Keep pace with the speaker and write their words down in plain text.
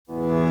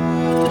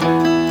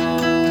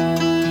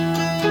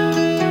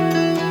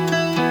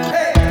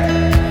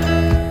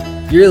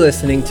You're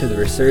listening to the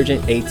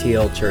Resurgent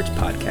ATL Church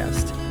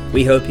podcast.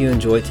 We hope you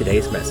enjoy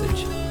today's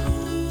message.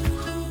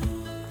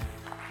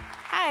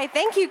 Hi,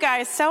 thank you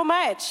guys so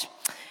much.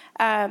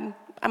 I'm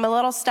a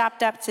little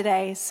stopped up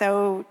today,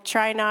 so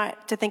try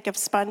not to think of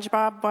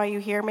SpongeBob while you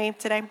hear me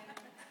today.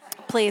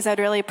 Please, I'd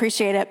really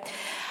appreciate it.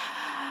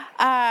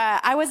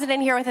 I wasn't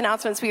in here with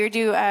announcements. We were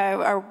due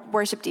our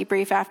worship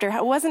debrief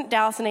after. Wasn't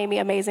Dallas and Amy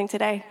amazing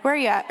today? Where are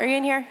you at? Are you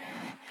in here?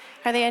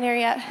 Are they in here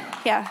yet?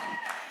 Yeah,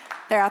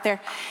 they're out there.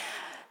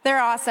 They're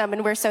awesome,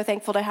 and we're so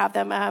thankful to have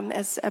them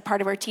as a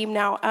part of our team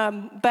now.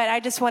 But I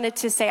just wanted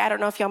to say, I don't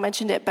know if y'all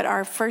mentioned it, but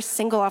our first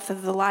single off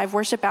of the live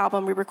worship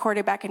album we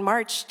recorded back in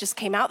March just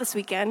came out this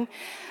weekend.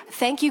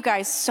 Thank you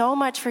guys so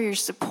much for your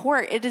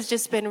support. It has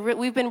just been,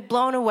 we've been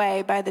blown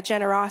away by the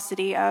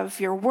generosity of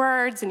your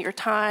words and your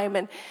time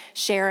and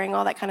sharing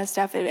all that kind of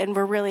stuff, and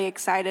we're really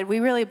excited. We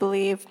really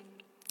believe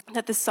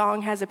that this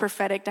song has a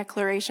prophetic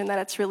declaration that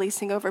it's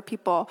releasing over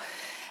people,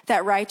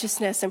 that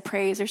righteousness and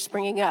praise are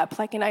springing up,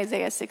 like in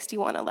Isaiah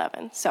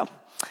 61:11. So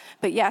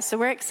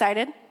we're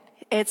excited.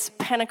 It's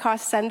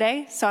Pentecost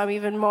Sunday, so I'm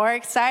even more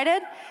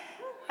excited.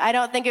 I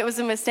don't think it was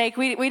a mistake.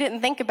 We didn't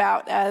think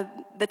about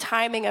the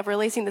timing of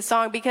releasing the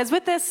song, because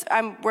with this,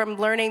 I'm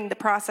learning the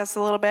process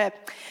a little bit.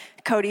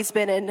 Cody's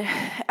been in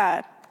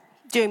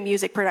doing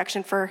music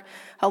production for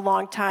a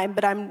long time,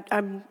 but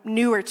I'm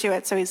newer to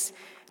it, so he's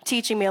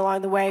teaching me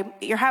along the way.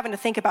 You're having to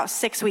think about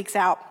 6 weeks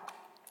out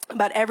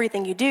about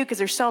everything you do, because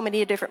there's so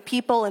many different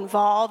people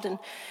involved and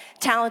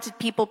talented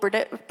people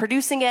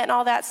producing it and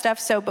all that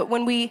stuff. But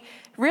when we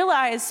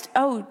realized,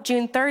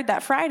 June 3rd,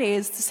 that Friday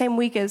is the same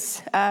week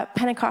as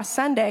Pentecost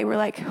Sunday, we're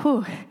like,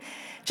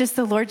 just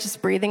the Lord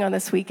just breathing on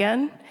this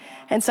weekend.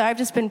 And so I've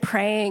just been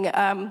praying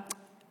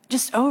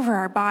just over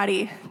our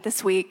body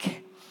this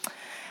week.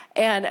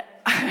 And,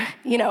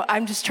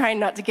 I'm just trying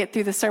not to get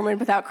through the sermon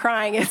without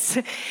crying. It's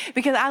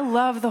because I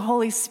love the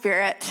Holy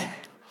Spirit.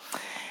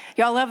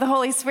 Y'all love the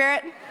Holy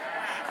Spirit?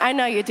 I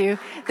know you do.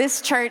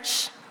 This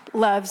church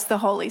loves the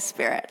Holy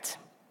Spirit.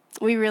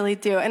 We really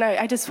do. And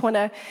I just want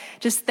to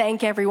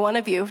thank every one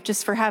of you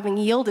just for having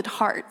yielded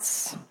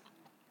hearts.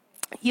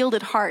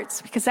 Yielded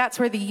hearts, because that's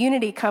where the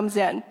unity comes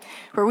in,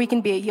 where we can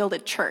be a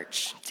yielded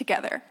church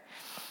together.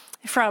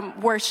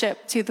 From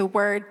worship to the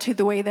word to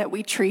the way that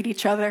we treat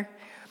each other.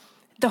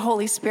 The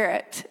Holy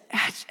Spirit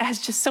has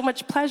just so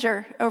much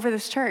pleasure over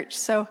this church.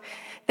 So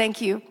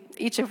thank you,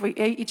 each of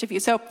you.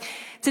 So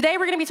today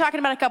we're going to be talking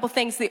about a couple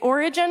things: the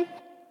origin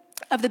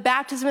of the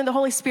baptism of the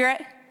Holy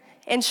Spirit,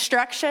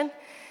 instruction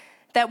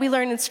that we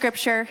learn in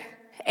Scripture,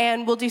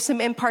 and we'll do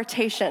some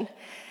impartation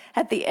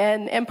at the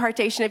end.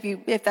 Impartation,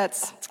 if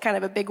that's kind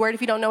of a big word,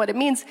 if you don't know what it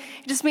means,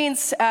 it just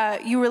means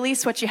you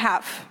release what you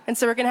have. And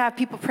so we're going to have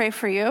people pray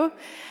for you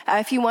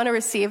if you want to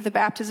receive the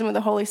baptism of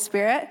the Holy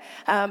Spirit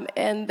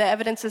and the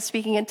evidence of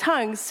speaking in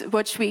tongues,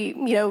 which who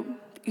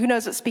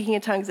knows what speaking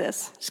in tongues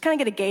is? Just kind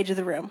of get a gauge of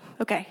the room.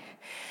 Okay.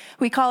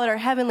 We call it our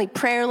heavenly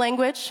prayer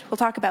language. We'll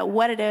talk about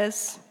what it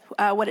is,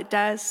 what it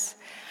does.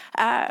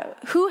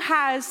 Who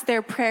has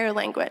their prayer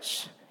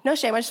language? No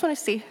shame, I just want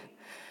to see.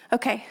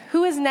 Okay,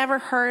 who has never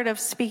heard of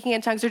speaking in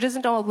tongues or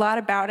doesn't know a lot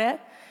about it?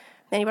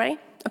 Anybody?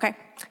 Okay,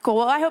 cool.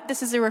 Well, I hope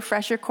this is a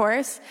refresher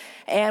course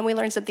and we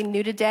learned something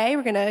new today.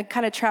 We're going to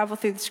kind of travel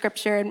through the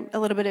Scripture and a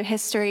little bit of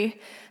history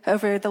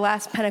over the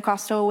last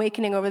Pentecostal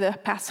awakening over the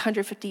past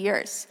 150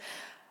 years.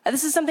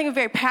 This is something I'm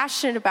very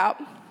passionate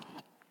about.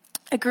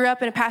 I grew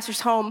up in a pastor's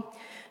home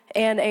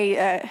and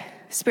a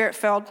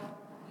spirit-filled,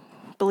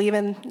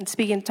 believing and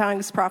speaking in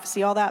tongues,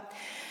 prophecy, all that.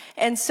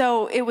 And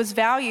so it was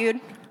valued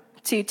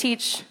to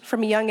teach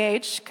from a young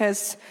age,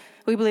 because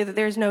we believe that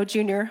there's no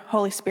junior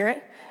Holy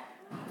Spirit.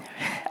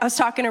 I was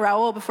talking to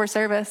Raul before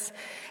service,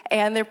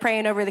 and they're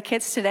praying over the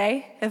kids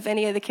today, if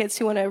any of the kids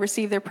who want to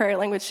receive their prayer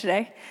language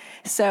today.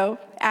 So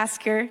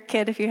ask your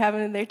kid, if you have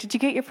them in there, did you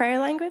get your prayer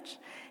language?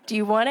 Do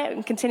you want it?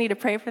 And continue to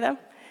pray for them.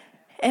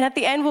 And at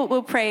the end,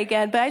 we'll pray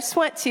again. But I just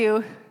want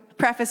to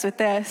preface with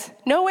this.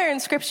 Nowhere in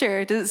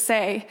Scripture does it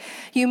say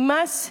you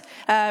must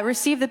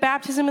receive the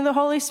baptism of the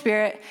Holy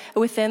Spirit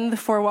within the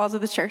four walls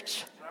of the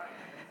church.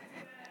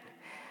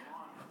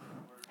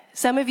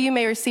 Some of you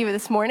may receive it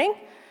this morning.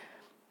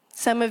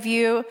 Some of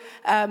you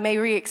may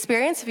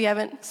re-experience if you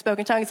haven't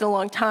spoken tongues in a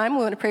long time.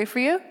 We want to pray for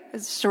you.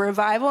 It's just a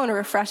revival and a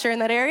refresher in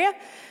that area.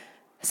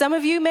 Some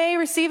of you may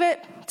receive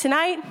it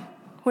tonight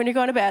when you're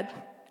going to bed,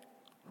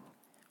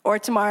 or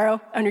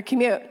tomorrow on your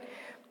commute.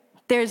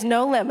 There's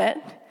no limit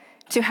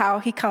to how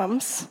he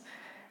comes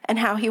and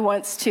how he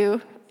wants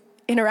to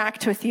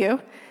interact with you.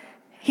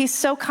 He's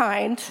so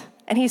kind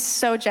and he's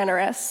so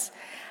generous.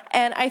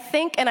 And I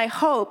think and I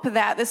hope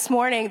that this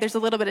morning there's a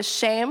little bit of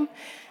shame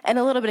and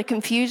a little bit of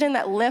confusion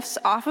that lifts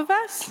off of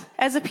us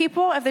as a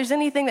people, if there's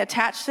anything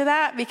attached to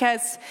that,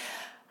 because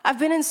I've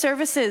been in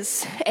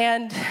services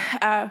and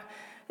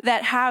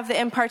that have the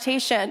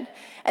impartation,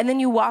 and then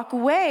you walk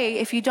away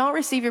if you don't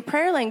receive your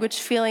prayer language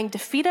feeling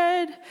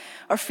defeated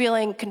or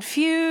feeling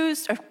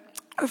confused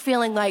or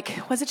feeling like,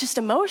 was it just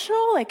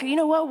emotional? Like,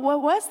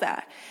 what was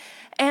that?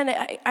 And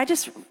I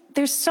just,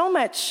 there's so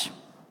much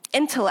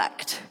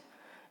intellect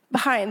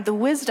behind the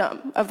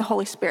wisdom of the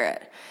Holy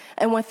Spirit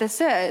and what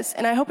this is.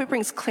 And I hope it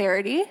brings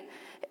clarity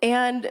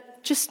and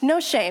just no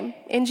shame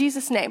in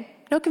Jesus' name.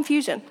 No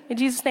confusion in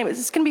Jesus' name.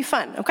 It's going to be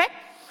fun, okay?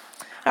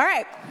 All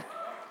right.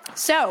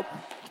 So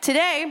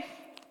today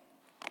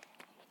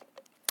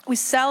we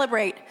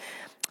celebrate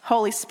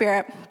Holy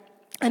Spirit.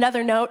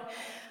 Another note,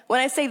 when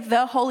I say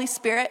the Holy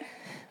Spirit,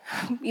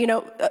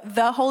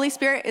 the Holy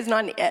Spirit is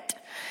not it.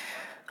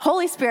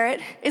 Holy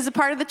Spirit is a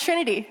part of the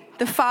Trinity,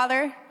 the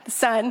Father, the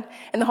Son,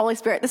 and the Holy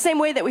Spirit. The same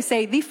way that we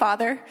say the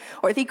Father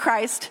or the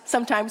Christ,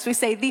 sometimes we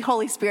say the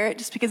Holy Spirit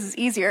just because it's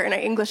easier in our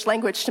English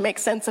language to make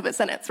sense of a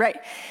sentence, right?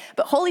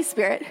 But Holy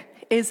Spirit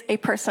is a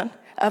person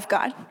of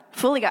God,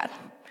 fully God,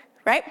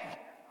 right?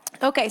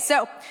 Okay,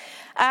 so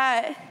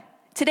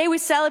today we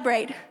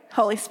celebrate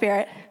Holy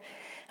Spirit,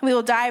 and we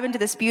will dive into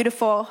this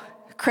beautiful,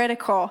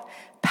 critical,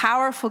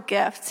 powerful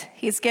gift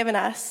He's given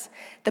us,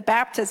 the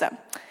baptism.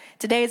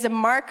 Today is a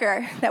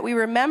marker that we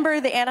remember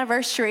the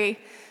anniversary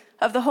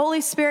of the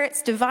Holy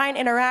Spirit's divine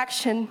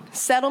interaction,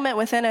 settlement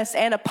within us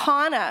and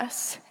upon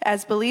us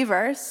as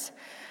believers.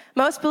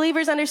 Most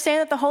believers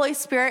understand that the Holy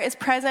Spirit is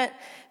present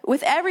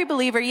with every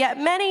believer, yet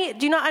many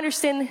do not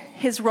understand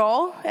His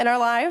role in our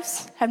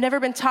lives, have never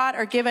been taught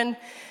or given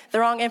the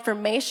wrong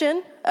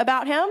information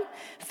about Him,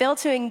 fail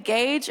to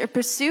engage or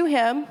pursue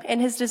Him in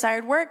His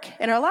desired work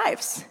in our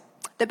lives.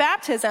 The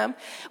baptism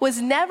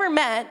was never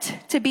meant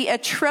to be a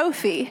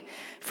trophy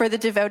for the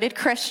devoted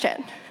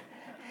Christian.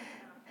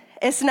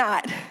 It's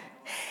not.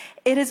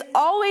 It has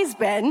always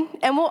been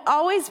and will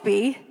always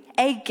be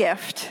a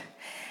gift,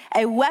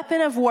 a weapon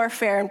of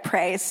warfare and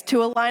praise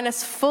to align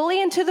us fully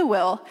into the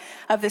will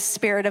of the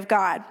Spirit of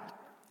God.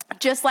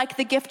 Just like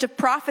the gift of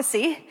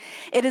prophecy,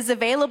 it is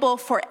available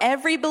for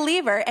every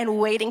believer and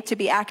waiting to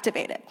be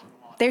activated.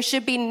 There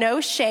should be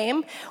no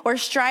shame or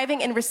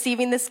striving in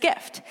receiving this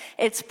gift.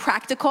 It's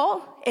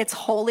practical, it's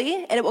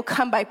holy, and it will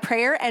come by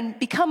prayer and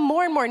become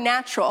more and more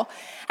natural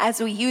as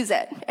we use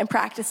it and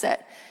practice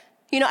it.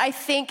 I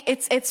think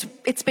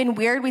it's been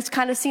weird. We've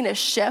kind of seen a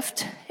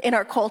shift in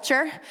our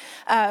culture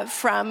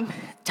from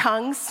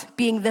tongues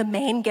being the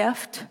main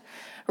gift,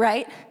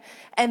 right?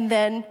 And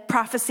then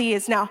prophecy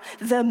is now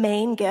the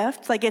main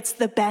gift, like it's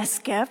the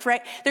best gift,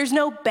 right? There's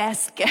no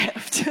best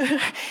gift.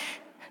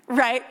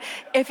 Right?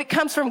 If it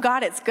comes from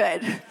God, it's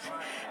good.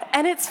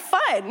 And it's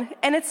fun,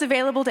 and it's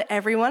available to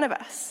every one of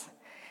us.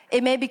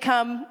 It may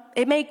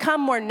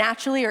come more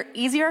naturally or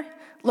easier,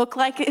 look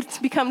like it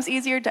becomes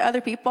easier to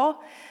other people,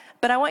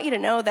 but I want you to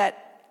know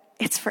that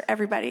it's for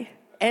everybody,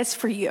 and it's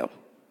for you.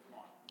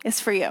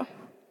 It's for you.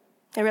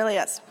 It really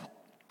is.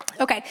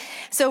 Okay,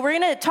 so we're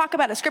going to talk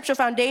about a scriptural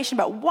foundation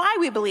about why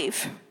we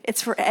believe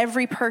it's for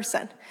every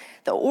person,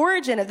 the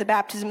origin of the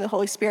baptism of the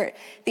Holy Spirit,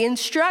 the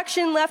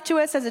instruction left to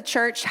us as a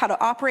church, how to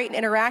operate and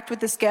interact with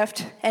this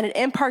gift, and an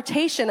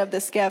impartation of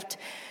this gift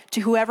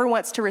to whoever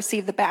wants to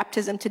receive the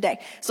baptism today.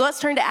 So let's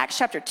turn to Acts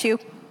chapter 2.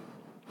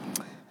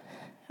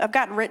 I've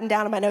got it written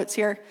down in my notes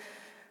here,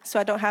 so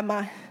I don't have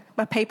my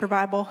paper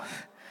Bible,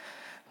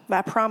 but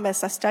I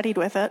promise I studied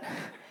with it.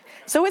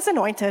 So it's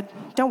anointed,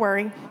 don't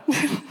worry.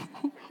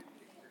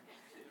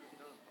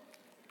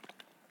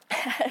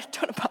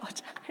 Don't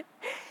apologize.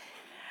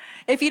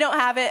 If you don't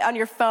have it on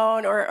your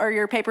phone or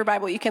your paper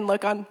Bible, you can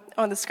look on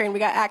the screen. We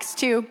got Acts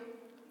 2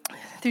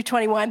 through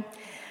 21.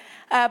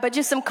 But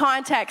just some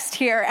context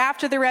here.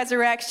 After the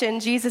resurrection,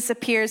 Jesus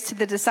appears to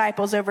the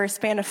disciples over a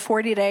span of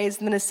 40 days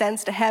and then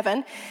ascends to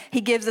heaven. He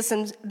gives us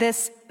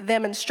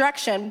them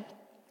instruction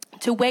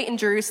to wait in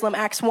Jerusalem.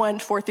 Acts 1,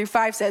 4 through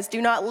 5 says,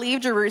 "Do not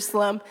leave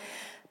Jerusalem,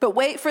 but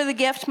wait for the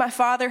gift my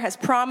Father has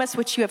promised,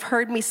 which you have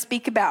heard me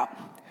speak about.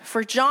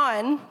 For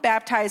John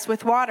baptized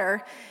with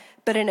water,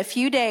 but in a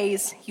few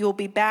days you will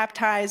be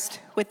baptized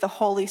with the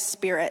Holy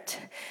Spirit."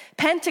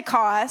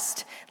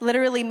 Pentecost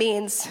literally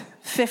means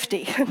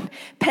 50.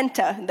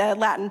 Penta, the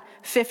Latin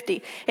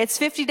 50. It's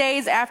 50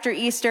 days after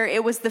Easter.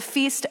 It was the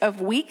Feast of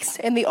Weeks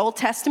in the Old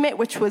Testament,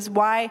 which was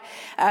why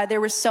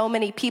there were so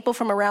many people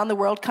from around the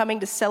world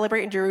coming to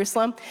celebrate in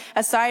Jerusalem.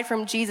 Aside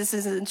from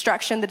Jesus'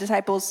 instruction, the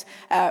disciples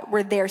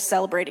were there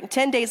celebrating.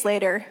 10 days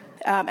later,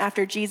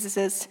 after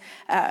Jesus'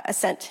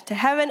 ascent to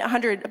heaven,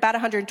 about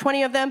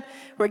 120 of them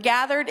were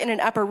gathered in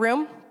an upper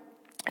room,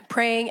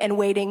 praying and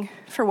waiting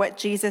for what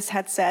Jesus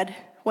had said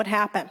would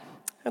happen.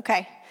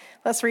 Okay,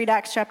 let's read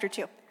Acts chapter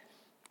 2.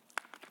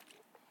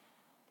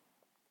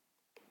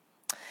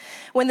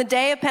 When the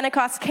day of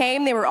Pentecost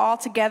came, they were all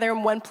together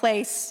in one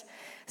place.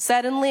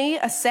 Suddenly,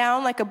 a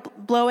sound like a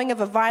blowing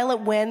of a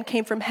violent wind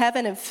came from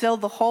heaven and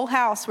filled the whole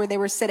house where they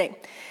were sitting.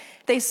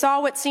 They saw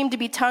what seemed to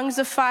be tongues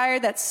of fire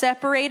that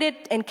separated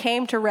and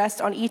came to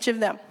rest on each of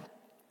them.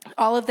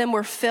 All of them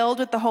were filled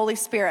with the Holy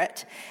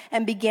Spirit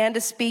and began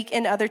to speak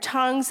in other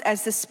tongues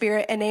as the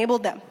Spirit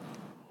enabled them.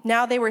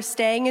 Now they were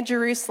staying in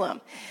Jerusalem,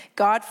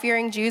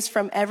 God-fearing Jews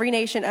from every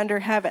nation under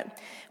heaven.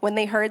 When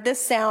they heard this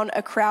sound,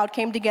 a crowd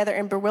came together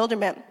in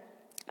bewilderment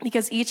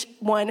because each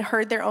one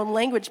heard their own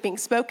language being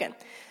spoken.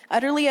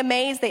 Utterly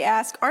amazed, they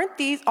asked, "Aren't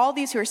all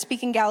these who are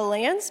speaking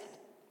Galileans?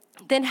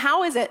 Then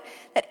how is it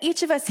that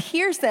each of us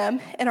hears them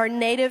in our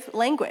native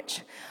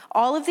language?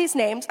 All of these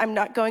names I'm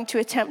not going to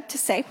attempt to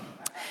say.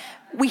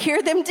 We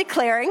hear them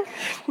declaring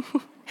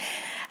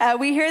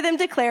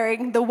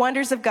the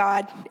wonders of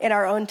God in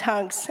our own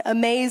tongues.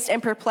 Amazed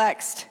and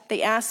perplexed,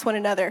 they asked one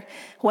another,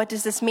 "What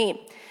does this mean?"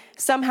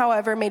 Some,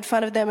 however, made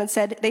fun of them and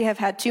said they have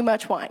had too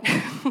much wine,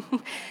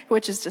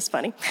 which is just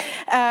funny.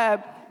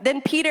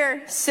 Then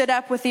Peter stood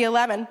up with the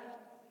 11,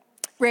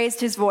 raised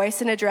his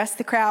voice and addressed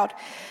the crowd.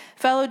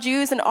 "Fellow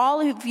Jews and all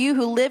of you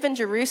who live in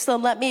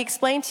Jerusalem, let me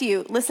explain to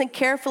you. Listen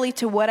carefully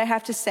to what I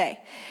have to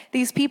say.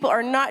 These people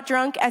are not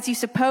drunk as you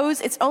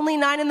suppose. It's only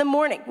 9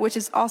 a.m, which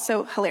is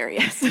also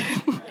hilarious.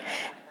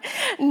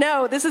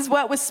 No, this is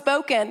what was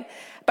spoken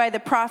by the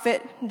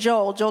prophet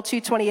Joel. Joel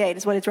 2:28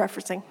 is what it's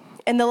referencing.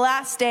 In the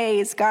last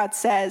days, God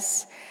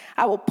says,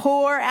 I will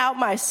pour out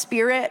my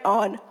spirit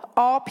on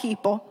all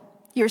people.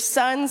 Your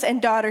sons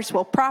and daughters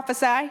will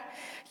prophesy.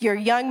 Your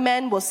young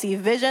men will see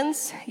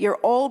visions. Your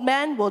old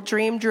men will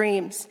dream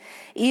dreams.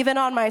 Even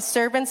on my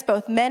servants,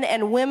 both men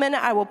and women,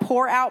 I will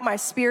pour out my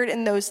spirit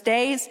in those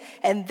days,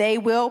 and they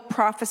will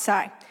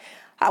prophesy.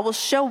 I will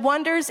show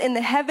wonders in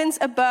the heavens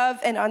above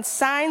and on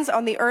signs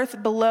on the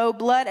earth below,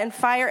 blood and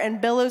fire and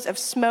billows of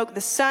smoke.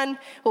 The sun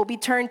will be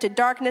turned to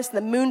darkness,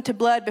 the moon to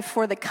blood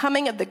before the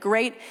coming of the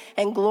great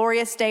and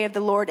glorious day of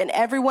the Lord. And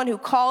everyone who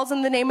calls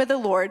on the name of the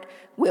Lord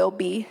will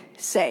be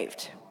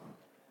saved."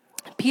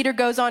 Peter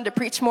goes on to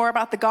preach more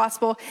about the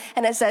gospel,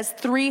 and it says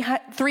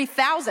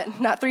 3,000,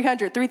 not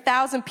 300,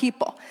 3,000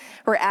 people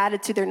were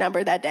added to their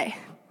number that day.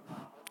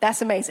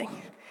 That's amazing.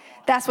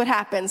 That's what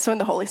happens when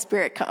the Holy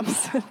Spirit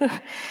comes.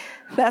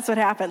 That's what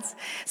happens.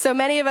 So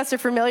many of us are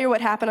familiar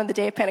with what happened on the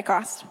day of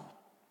Pentecost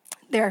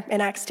there in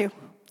Acts 2.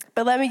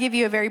 But let me give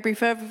you a very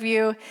brief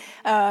overview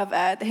of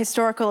the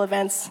historical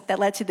events that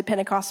led to the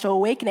Pentecostal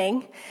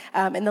awakening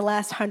in the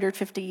last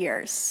 150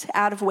 years,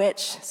 out of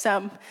which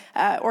some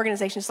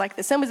organizations like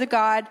the Assemblies of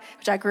God,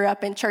 which I grew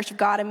up in, Church of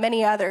God, and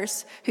many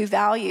others who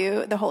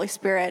value the Holy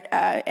Spirit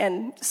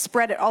and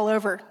spread it all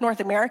over North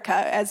America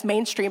as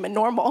mainstream and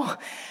normal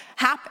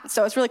happened.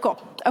 So it's really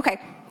cool. Okay,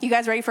 you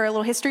guys ready for a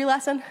little history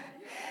lesson?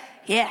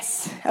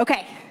 Yes.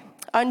 Okay.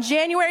 On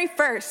January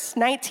 1st,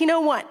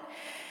 1901,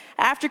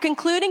 after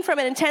concluding from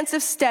an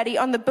intensive study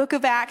on the book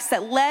of Acts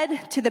that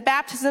led to the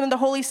baptism of the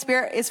Holy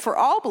Spirit is for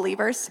all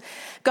believers,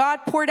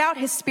 God poured out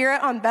his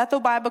Spirit on Bethel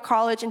Bible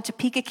College in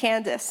Topeka,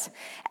 Kansas.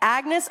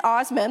 Agnes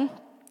Osman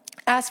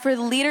asked for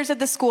the leaders of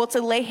the school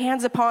to lay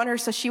hands upon her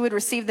so she would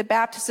receive the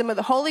baptism of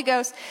the Holy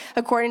Ghost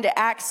according to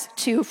Acts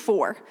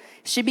 2:4.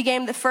 She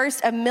became the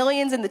first of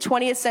millions in the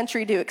 20th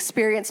century to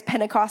experience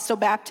Pentecostal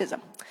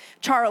baptism.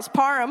 Charles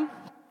Parham,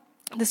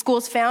 the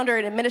school's founder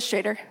and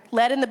administrator,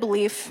 led in the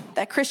belief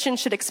that Christians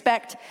should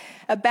expect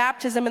a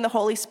baptism in the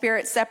Holy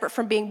Spirit separate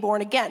from being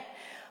born again.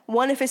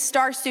 One of his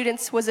star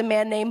students was a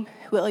man named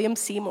William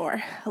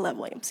Seymour. I love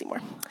William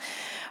Seymour.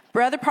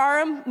 Brother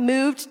Parham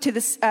moved to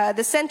the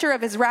center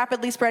of his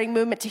rapidly spreading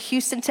movement to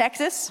Houston,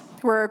 Texas,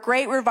 where a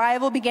great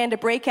revival began to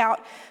break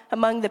out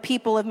among the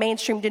people of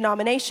mainstream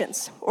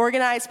denominations.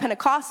 Organized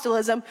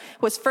Pentecostalism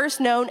was first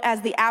known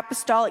as the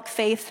Apostolic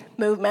Faith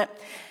Movement.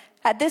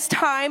 At this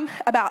time,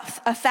 about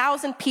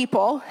 1,000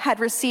 people had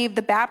received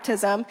the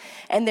baptism,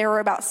 and there were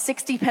about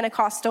 60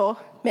 Pentecostal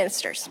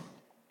ministers.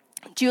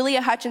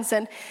 Julia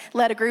Hutchinson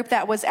led a group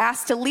that was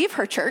asked to leave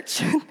her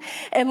church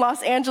in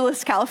Los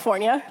Angeles,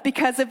 California,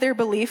 because of their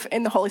belief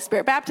in the Holy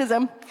Spirit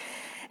baptism.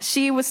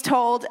 She was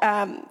told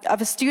of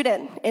a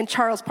student in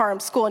Charles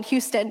Parham's school in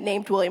Houston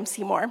named William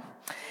Seymour,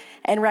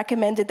 and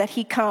recommended that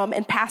he come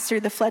and pastor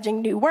the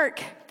fledgling new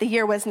work. The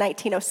year was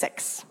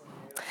 1906.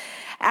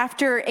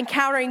 After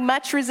encountering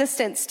much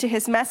resistance to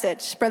his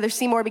message, Brother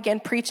Seymour began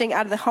preaching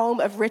out of the home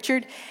of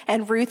Richard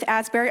and Ruth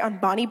Asbury on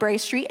Bonnie Bray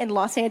Street in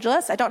Los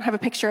Angeles. I don't have a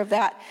picture of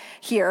that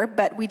here,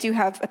 but we do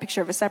have a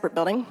picture of a separate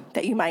building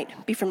that you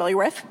might be familiar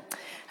with.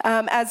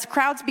 As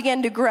crowds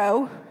began to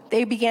grow,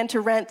 they began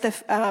to rent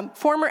the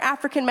former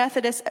African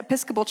Methodist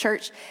Episcopal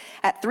Church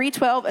at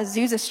 312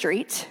 Azusa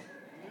Street.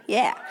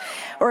 Yeah,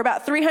 where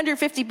about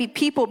 350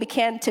 people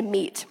began to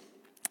meet.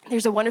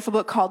 There's a wonderful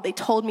book called They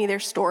Told Me Their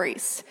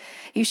Stories.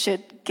 You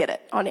should get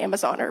it on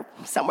Amazon or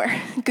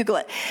somewhere. Google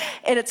it.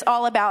 And it's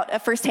all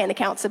about firsthand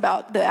accounts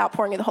about the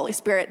outpouring of the Holy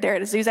Spirit there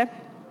at Azusa.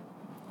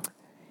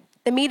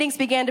 The meetings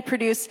began to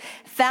produce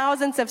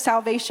thousands of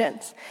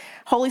salvations,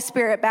 Holy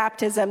Spirit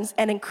baptisms,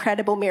 and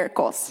incredible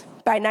miracles.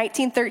 By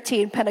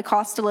 1913,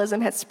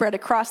 Pentecostalism had spread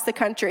across the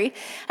country,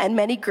 and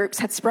many groups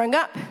had sprung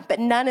up, but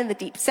none in the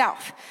Deep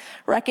South.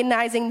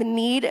 Recognizing the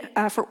need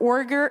for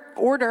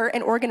order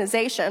and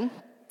organization,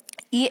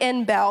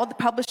 E.N. Bell, the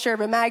publisher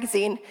of a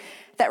magazine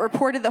that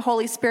reported the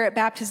Holy Spirit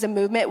baptism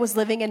movement, was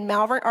living in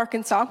Malvern,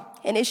 Arkansas,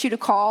 and issued a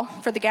call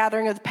for the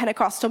gathering of the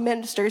Pentecostal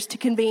ministers to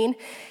convene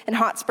in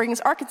Hot Springs,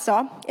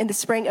 Arkansas in the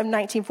spring of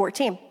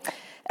 1914,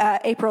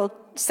 April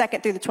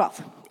 2nd through the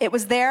 12th. It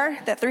was there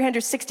that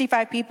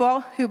 365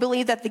 people who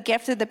believed that the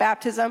gift of the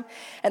baptism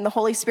and the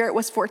Holy Spirit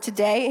was for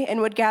today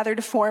and would gather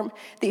to form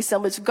the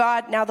Assemblies of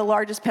God, now the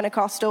largest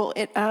Pentecostal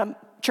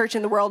church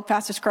in the world,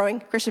 fastest growing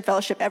Christian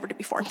fellowship ever to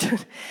be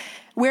formed.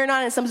 We're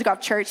not an Assemblies of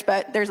God church,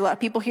 but there's a lot of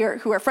people here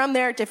who are from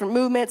there, different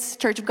movements,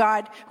 Church of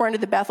God, who are under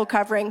the Bethel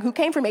covering, who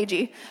came from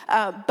AG.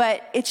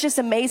 But it's just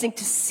amazing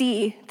to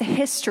see the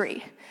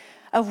history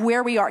of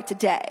where we are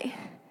today.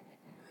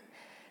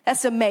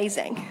 That's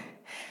amazing.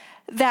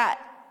 That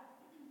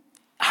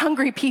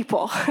hungry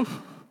people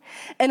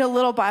in a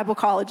little Bible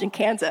college in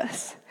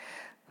Kansas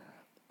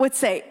would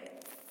say,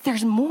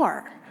 there's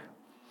more.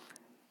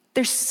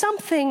 There's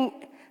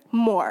something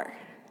more.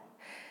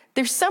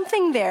 There's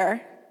something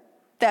there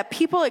that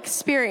people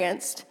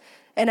experienced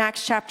in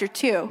Acts chapter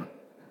 2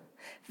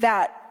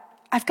 that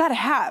I've got to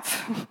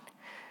have.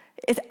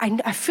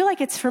 I feel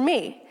like it's for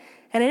me,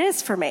 and it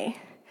is for me.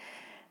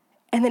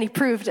 And then he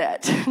proved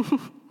it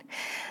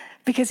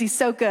because he's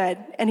so good,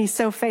 and he's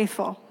so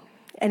faithful,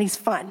 and he's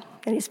fun,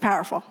 and he's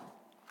powerful.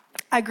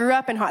 I grew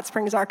up in Hot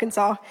Springs,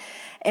 Arkansas,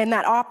 and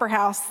that opera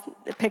house,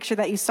 the picture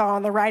that you saw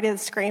on the right of the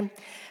screen,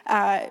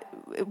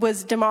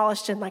 was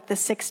demolished in like the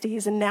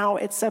 60s, and now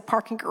it's a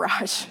parking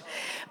garage.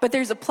 But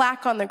there's a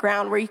plaque on the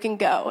ground where you can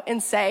go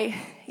and say,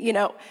 you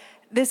know,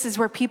 this is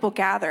where people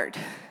gathered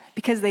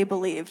because they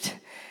believed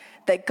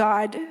that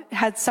God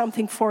had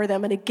something for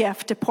them and a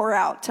gift to pour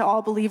out to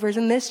all believers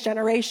in this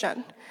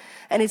generation,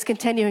 and he's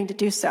continuing to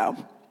do so.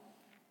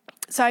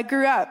 So I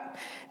grew up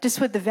just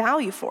with the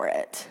value for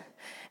it.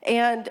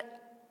 And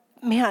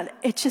man,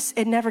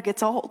 it never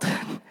gets old.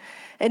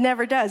 It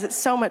never does. It's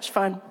so much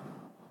fun.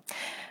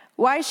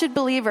 Why should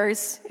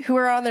believers who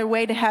are on their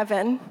way to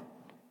heaven,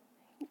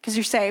 because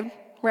you're saved,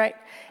 right,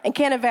 and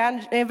can't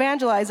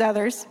evangelize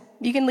others,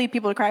 you can lead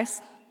people to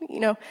Christ, you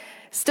know,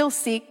 still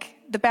seek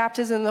the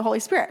baptism of the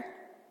Holy Spirit?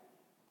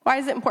 Why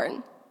is it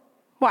important?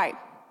 Why?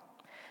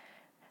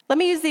 Let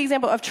me use the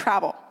example of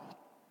travel.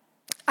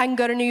 I can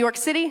go to New York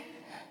City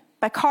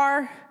by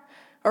car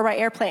or by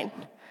airplane.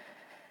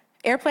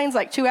 Airplane's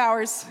like 2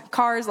 hours,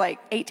 car's like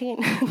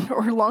 18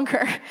 or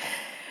longer.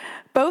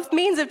 Both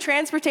means of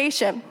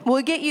transportation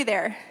will get you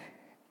there,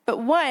 but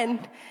one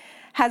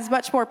has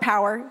much more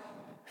power,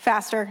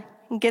 faster,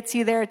 and gets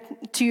you there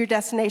to your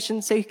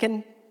destination so you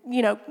can,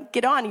 you know,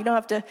 get on. You don't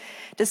have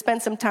to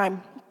spend some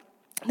time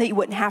that you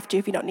wouldn't have to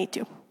if you don't need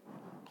to.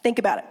 Think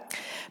about it.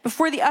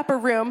 Before the upper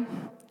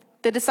room,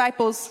 the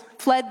disciples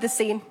fled the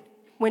scene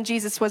when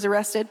Jesus was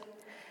arrested.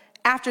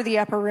 After the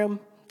upper room,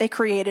 they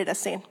created a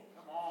scene.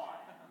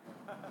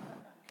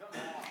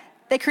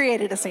 They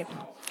created a scene.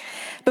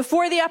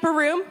 Before the upper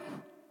room,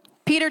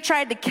 Peter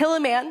tried to kill a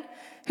man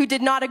who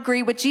did not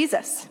agree with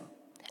Jesus.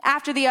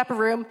 After the upper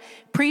room,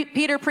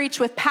 Peter preached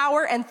with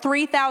power and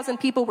 3,000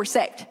 people were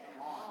saved.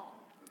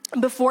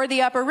 Before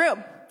the upper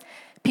room,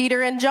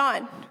 Peter and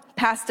John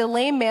passed a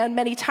lame man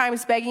many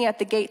times begging at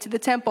the gate to the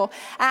temple.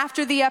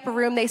 After the upper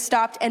room, they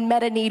stopped and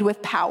met a need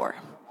with power.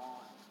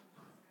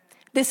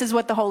 This is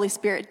what the Holy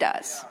Spirit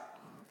does.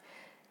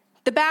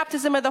 The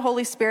baptism of the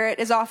Holy Spirit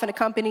is often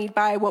accompanied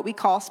by what we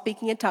call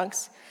speaking in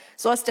tongues.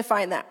 So let's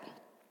define that.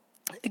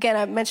 Again,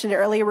 I mentioned it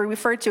earlier, we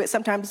refer to it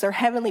sometimes as our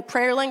heavenly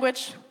prayer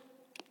language.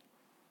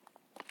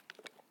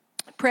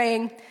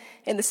 Praying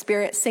in the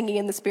Spirit, singing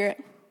in the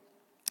Spirit.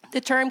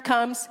 The term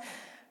comes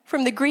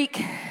from the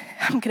Greek,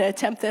 I'm going to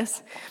attempt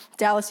this.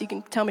 Dallas, you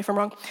can tell me if I'm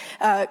wrong.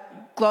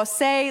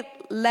 Glosse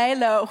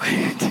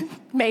lelo.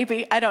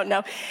 Maybe, I don't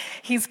know.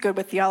 He's good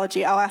with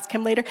theology. I'll ask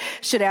him later.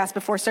 Should ask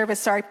before service,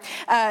 sorry.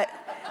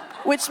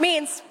 Which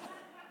means,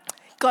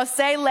 glosse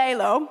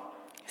lelo,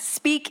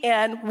 speak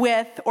in,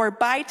 with, or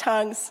by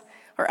tongues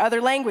or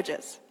other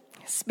languages.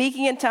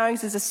 Speaking in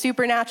tongues is a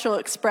supernatural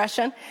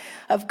expression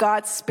of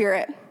God's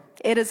Spirit.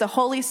 It is a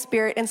Holy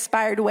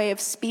Spirit-inspired way of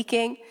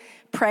speaking,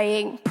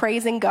 praying,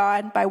 praising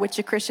God, by which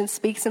a Christian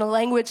speaks in a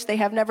language they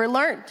have never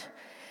learned.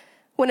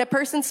 When a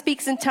person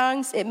speaks in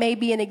tongues, it may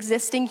be an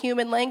existing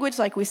human language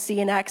like we see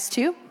in Acts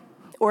 2,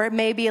 or it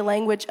may be a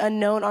language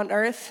unknown on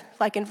earth,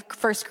 like in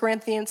 1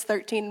 Corinthians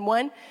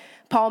 13:1.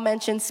 Paul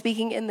mentions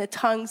speaking in the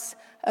tongues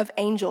of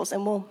angels,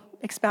 and we'll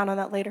expound on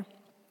that later.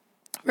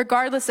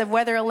 Regardless of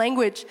whether a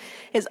language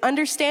is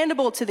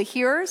understandable to the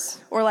hearers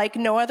or like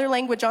no other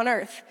language on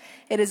earth,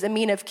 it is a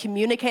means of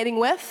communicating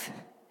with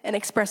and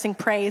expressing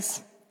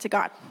praise to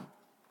God.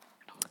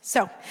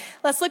 So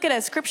let's look at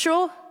a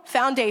scriptural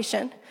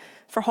foundation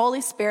for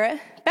Holy Spirit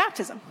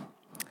baptism.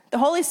 The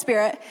Holy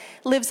Spirit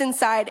lives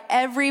inside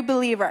every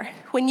believer.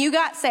 When you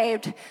got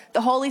saved,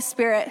 the Holy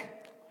Spirit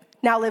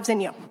now lives in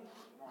you.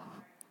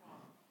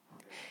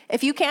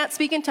 If you can't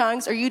speak in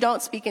tongues or you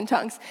don't speak in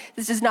tongues,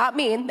 this does not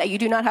mean that you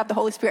do not have the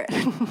Holy Spirit.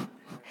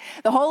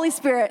 The Holy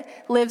Spirit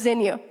lives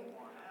in you.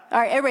 All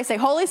right, everybody say,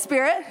 Holy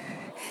Spirit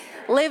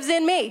lives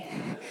in me.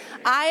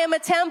 I am a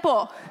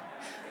temple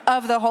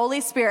of the Holy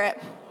Spirit.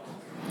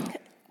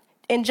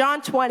 In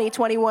John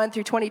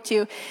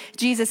 20:21-22,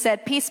 Jesus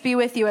said, peace be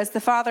with you. As the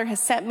Father has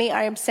sent me,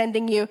 I am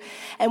sending you.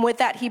 And with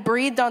that, he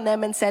breathed on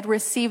them and said,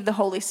 receive the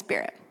Holy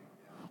Spirit.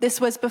 This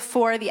was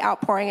before the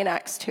outpouring in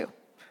Acts 2.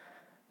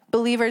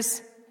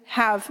 Believers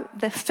have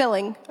the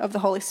filling of the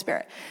Holy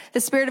Spirit. The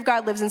Spirit of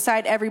God lives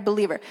inside every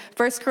believer.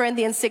 1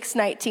 Corinthians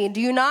 6:19, do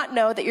you not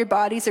know that your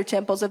bodies are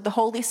temples of the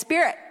Holy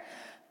Spirit,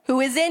 who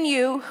is in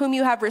you, whom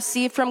you have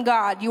received from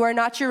God. You are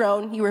not your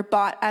own. You were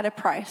bought at a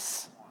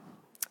price.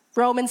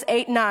 Romans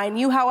 8:9.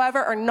 You,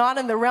 however, are not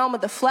in the realm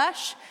of the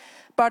flesh,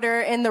 but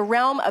are in the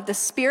realm of the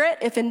Spirit,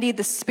 if indeed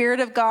the Spirit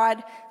of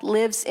God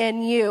lives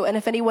in you. And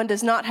if anyone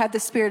does not have the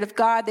Spirit of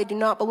God, they do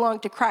not belong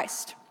to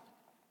Christ.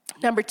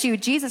 Number 2,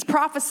 Jesus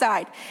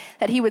prophesied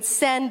that he would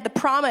send the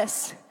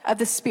promise of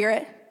the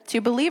Spirit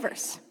to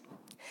believers.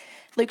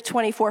 Luke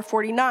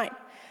 24:49.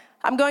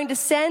 I'm going to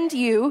send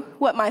you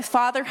what my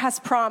Father has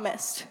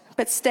promised,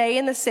 but stay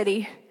in the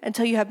city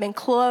until you have been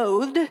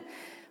clothed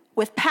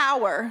with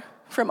power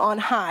from on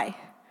high.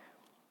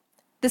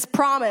 This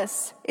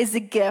promise is a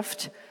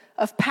gift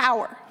of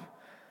power.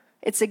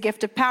 It's a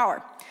gift of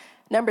power.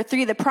 Number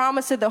 3, the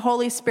promise of the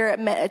Holy Spirit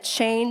meant a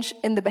change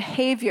in the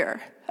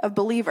behavior of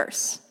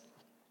believers.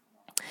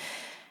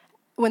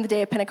 When the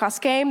day of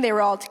Pentecost came, they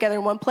were all together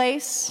in one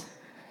place.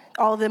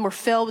 All of them were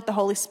filled with the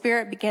Holy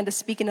Spirit, began to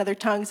speak in other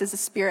tongues as the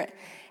Spirit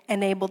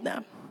enabled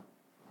them.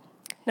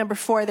 Number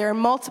 4, there are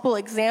multiple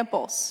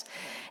examples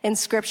in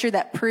Scripture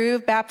that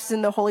prove baptism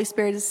in the Holy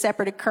Spirit is a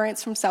separate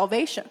occurrence from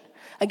salvation.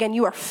 Again,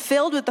 you are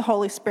filled with the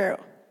Holy Spirit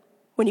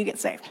when you get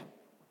saved.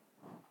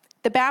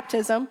 The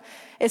baptism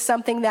is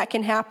something that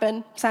can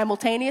happen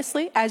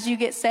simultaneously as you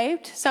get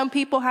saved. Some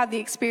people have the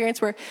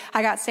experience where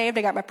I got saved,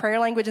 I got my prayer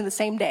language in the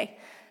same day.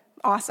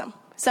 Awesome.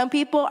 Some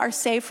people are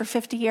saved for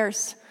 50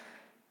 years,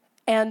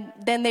 and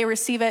then they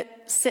receive it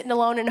sitting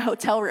alone in a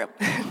hotel room.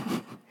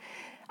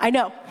 I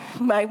know.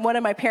 One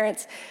of my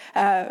parents'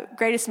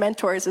 greatest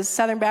mentors is a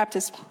Southern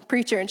Baptist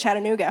preacher in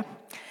Chattanooga.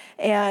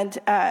 And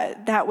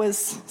that was,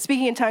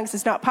 speaking in tongues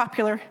is not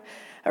popular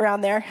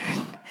around there.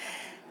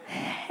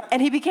 And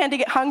he began to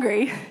get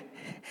hungry,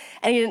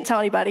 and he didn't tell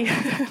anybody.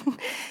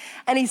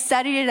 And he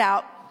studied it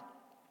out,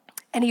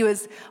 and he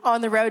was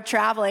on the road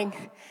traveling.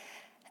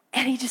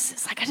 And he just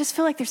is like, I just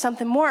feel like there's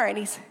something more. And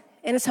he's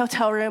in his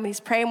hotel room, and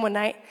he's praying one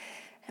night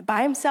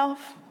by himself.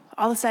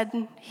 All of a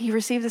sudden, he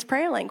received this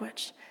prayer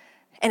language.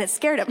 And it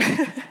scared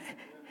him.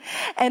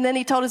 And then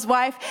he told his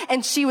wife,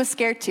 and she was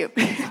scared too.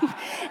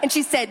 And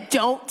she said,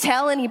 don't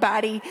tell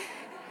anybody.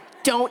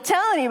 Don't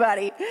tell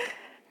anybody.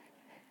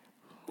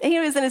 And he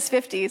was in his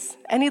 50s,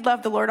 and he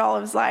loved the Lord all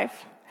of his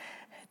life.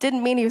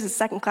 Didn't mean he was a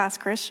second-class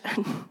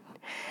Christian.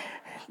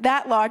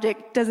 That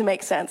logic doesn't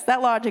make sense.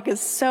 That logic is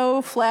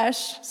so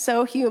flesh,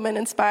 so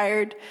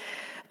human-inspired.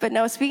 But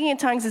no, speaking in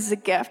tongues is a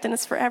gift, and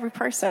it's for every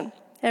person.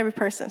 Every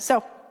person.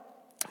 So,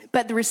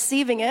 but the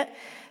receiving it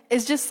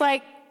is just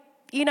like,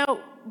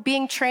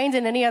 being trained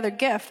in any other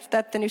gift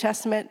that the New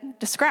Testament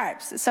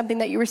describes. It's something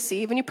that you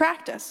receive and you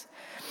practice.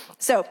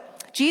 So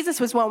Jesus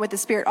was one with the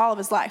Spirit all of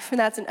his life, and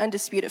that's an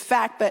undisputed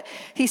fact, but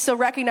he still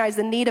recognized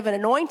the need of an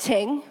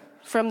anointing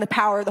from the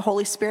power of the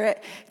Holy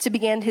Spirit to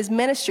begin his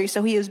ministry.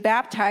 So he was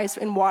baptized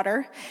in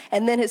water,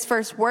 and then his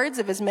first words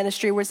of his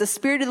ministry was, the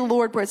Spirit of the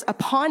Lord was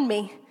upon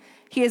me.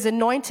 He has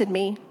anointed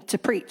me to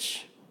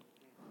preach.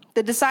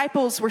 The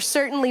disciples were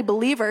certainly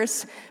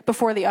believers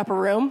before the upper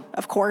room,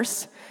 of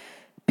course.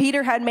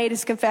 Peter had made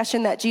his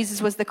confession that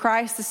Jesus was the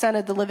Christ, the Son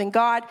of the living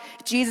God.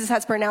 Jesus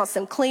has pronounced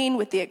them clean,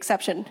 with the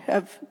exception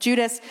of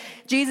Judas.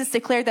 Jesus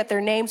declared that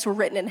their names were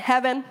written in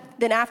heaven.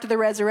 Then after the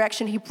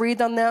resurrection, he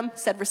breathed on them,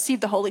 said, receive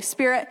the Holy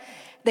Spirit.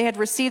 They had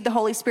received the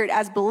Holy Spirit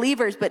as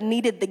believers, but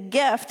needed the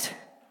gift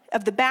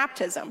of the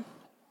baptism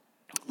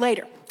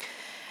later.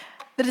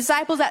 The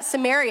disciples at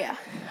Samaria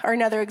are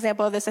another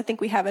example of this. I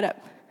think we have it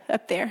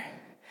up there.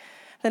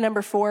 The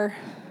number 4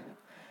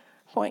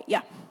 point,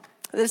 yeah.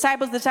 The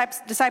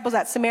disciples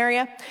at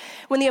Samaria.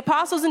 When the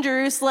apostles in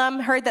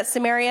Jerusalem heard that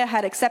Samaria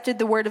had accepted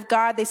the word of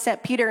God, they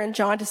sent Peter and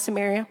John to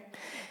Samaria.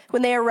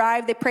 When they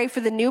arrived, they prayed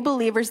for the new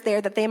believers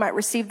there that they might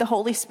receive the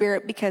Holy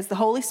Spirit, because the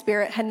Holy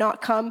Spirit had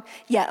not come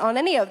yet on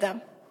any of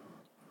them.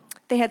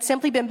 They had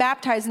simply been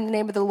baptized in the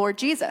name of the Lord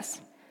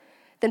Jesus.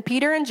 Then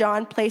Peter and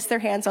John placed their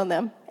hands on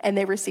them, and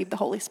they received the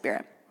Holy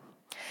Spirit.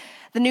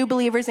 The new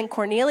believers in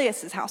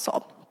Cornelius'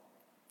 household.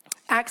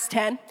 Acts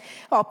 10,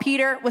 while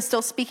Peter was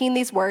still speaking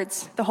these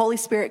words, the Holy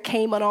Spirit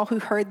came on all who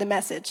heard the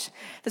message.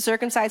 The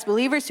circumcised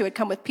believers who had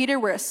come with Peter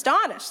were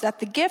astonished that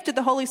the gift of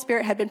the Holy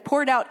Spirit had been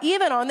poured out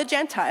even on the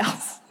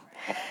Gentiles.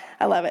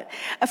 I love it.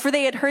 For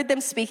they had heard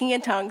them speaking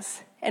in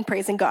tongues and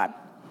praising God.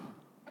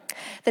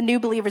 The new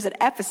believers at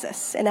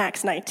Ephesus in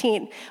Acts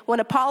 19. When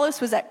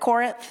Apollos was at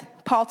Corinth,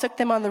 Paul took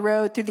them on the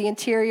road through the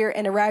interior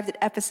and arrived at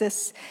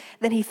Ephesus.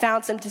 Then he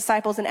found some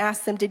disciples and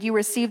asked them, did you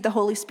receive the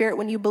Holy Spirit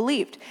when you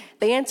believed?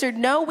 They answered,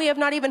 no, we have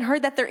not even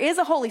heard that there is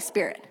a Holy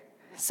Spirit.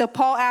 So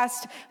Paul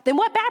asked, then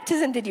what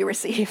baptism did you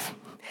receive?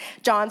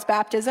 John's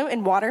baptism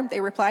in water,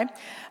 they replied.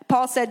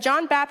 Paul said,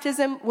 John's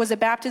baptism was a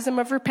baptism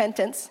of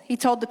repentance. He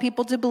told the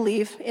people to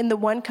believe in the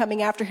one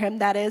coming after him,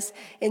 that is,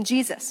 in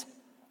Jesus.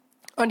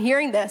 On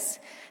hearing this,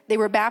 they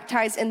were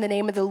baptized in the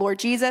name of the Lord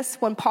Jesus.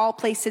 When Paul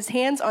placed his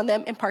hands on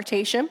them in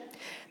impartation,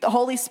 the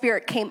Holy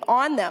Spirit came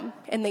on them,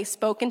 and they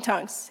spoke in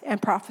tongues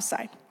and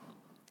prophesied.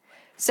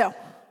 So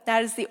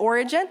that is the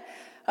origin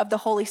of the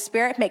Holy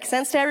Spirit. Makes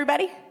sense to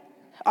everybody?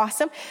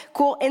 Awesome.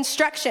 Cool.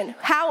 Instruction.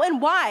 How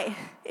and why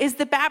is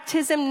the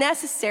baptism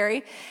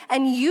necessary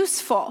and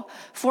useful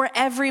for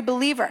every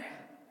believer?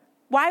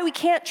 Why we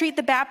can't treat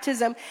the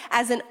baptism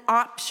as an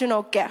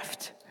optional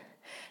gift.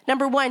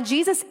 Number one,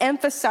 Jesus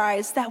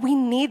emphasized that we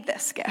need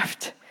this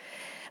gift.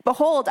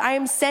 Behold, I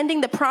am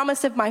sending the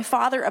promise of my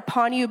Father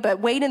upon you, but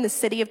wait in the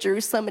city of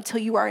Jerusalem until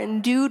you are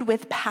endued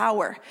with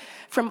power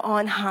from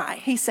on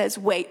high. He says,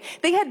 wait.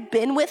 They had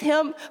been with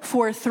him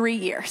for 3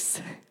 years.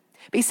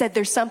 But he said,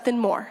 there's something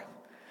more.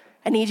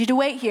 I need you to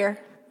wait here.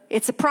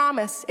 It's a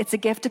promise. It's a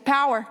gift of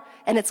power,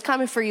 and it's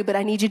coming for you, but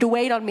I need you to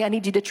wait on me. I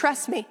need you to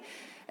trust me.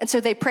 And so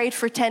they prayed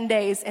for 10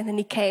 days, and then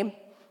he came.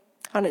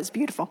 And it was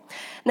beautiful.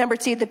 Number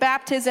two, the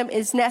baptism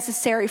is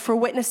necessary for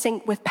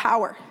witnessing with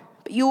power.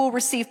 But you will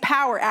receive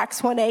power,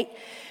 Acts 1:8,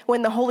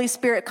 when the Holy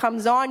Spirit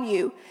comes on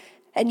you,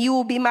 and you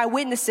will be my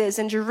witnesses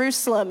in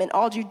Jerusalem and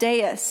all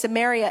Judea,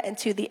 Samaria, and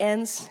to the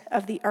ends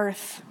of the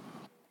earth.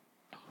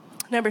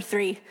 Number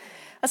three,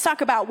 let's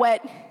talk about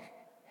what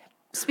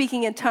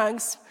speaking in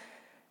tongues,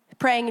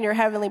 praying in your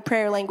heavenly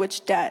prayer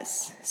language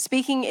does.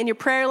 Speaking in your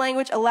prayer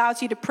language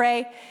allows you to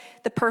pray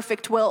the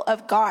perfect will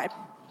of God.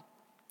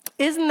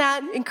 Isn't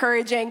that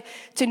encouraging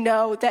to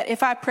know that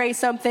if I pray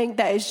something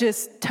that is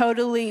just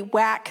totally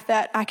whack,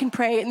 that I can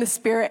pray in the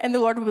Spirit and the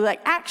Lord will be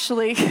like,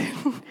 actually,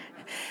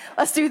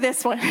 let's do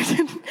this one.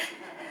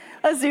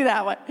 Let's do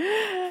that one.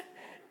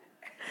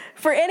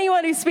 For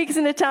anyone who speaks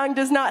in a tongue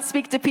does not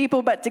speak to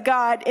people but to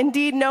God.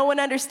 Indeed, no one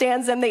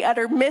understands them. They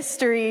utter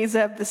mysteries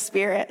of the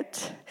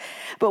Spirit.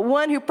 But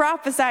one who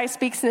prophesies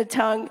speaks in a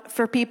tongue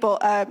for people,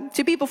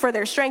 to people for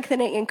their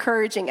strengthening,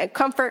 encouraging, and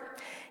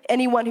comfort.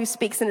 Anyone who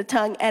speaks in a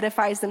tongue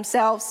edifies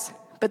themselves,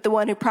 but the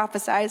one who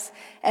prophesies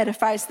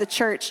edifies the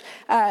church.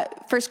 1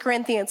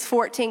 Corinthians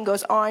 14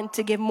 goes on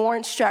to give more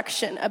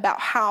instruction about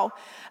how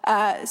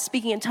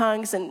speaking in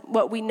tongues and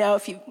what we know.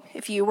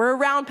 If you were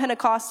around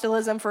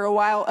Pentecostalism for a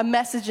while, a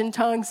message in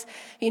tongues,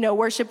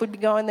 worship would be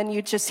going, then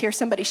you'd just hear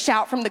somebody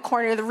shout from the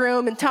corner of the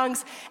room in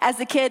tongues. As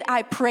a kid,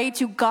 I prayed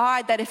to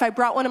God that if I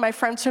brought one of my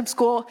friends from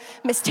school,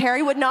 Miss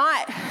Terry would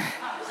not.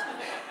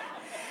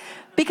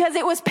 Because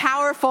it was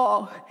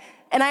powerful.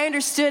 And I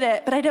understood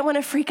it, but I didn't want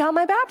to freak out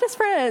my Baptist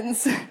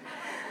friends.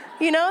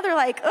 They're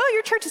like, oh,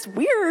 your church is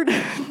weird.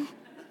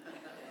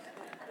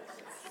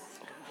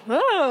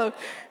 Oh,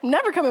 I'm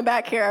never coming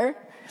back here.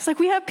 It's like,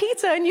 we have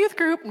pizza in youth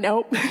group.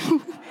 Nope.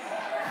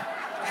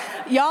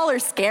 Y'all are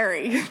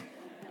scary.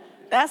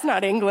 That's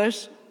not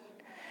English.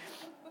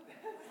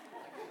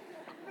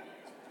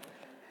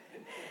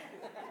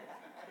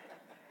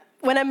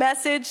 When a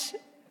message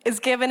is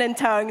given in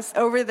tongues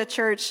over the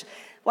church,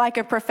 like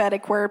a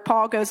prophetic word,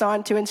 Paul goes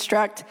on to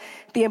instruct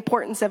the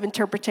importance of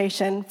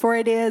interpretation, for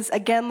it is,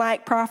 again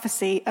like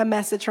prophecy, a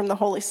message from the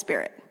Holy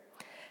Spirit.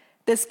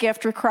 This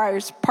gift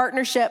requires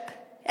partnership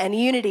and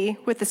unity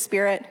with the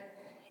Spirit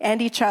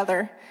and each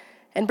other,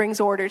 and brings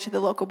order to the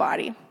local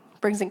body,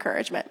 brings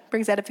encouragement,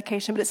 brings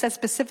edification. But it says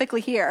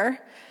specifically here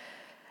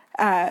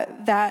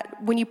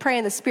that when you pray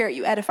in the Spirit,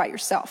 you edify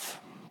yourself.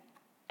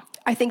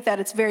 I think that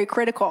it's very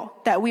critical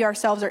that we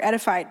ourselves are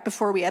edified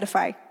before we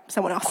edify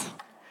someone else.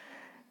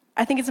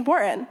 I think it's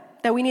important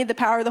that we need the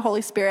power of the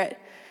Holy Spirit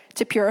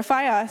to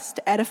purify us,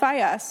 to edify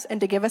us,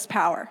 and to give us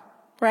power,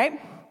 right?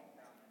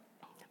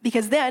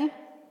 Because then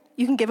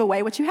you can give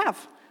away what you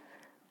have.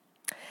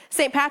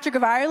 St. Patrick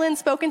of Ireland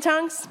spoke in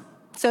tongues.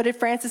 So did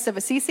Francis of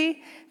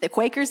Assisi. The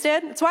Quakers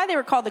did. That's why they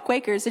were called the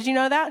Quakers. Did you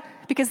know that?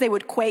 Because they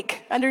would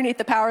quake underneath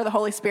the power of the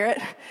Holy Spirit.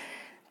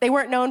 They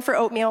weren't known for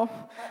oatmeal,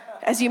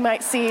 as you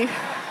might see.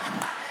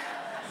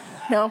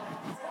 No.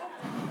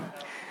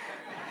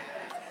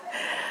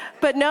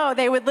 But no,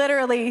 they would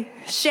literally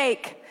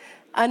shake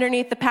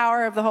underneath the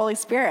power of the Holy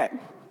Spirit.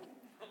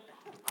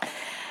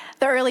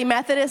 The early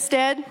Methodists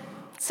did.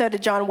 So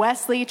did John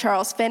Wesley,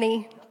 Charles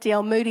Finney,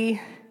 D.L. Moody,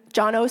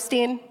 John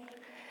Osteen.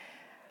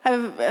 I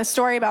have a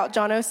story about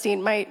John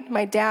Osteen.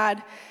 My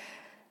dad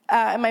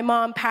and my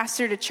mom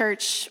pastored a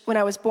church when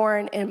I was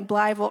born in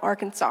Blytheville,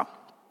 Arkansas.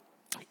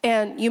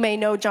 And you may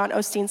know John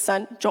Osteen's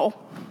son, Joel.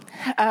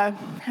 I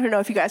don't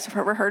know if you guys have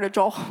ever heard of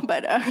Joel,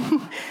 but...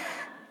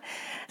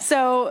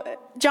 So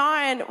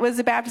John was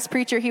a Baptist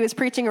preacher. He was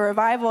preaching a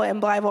revival in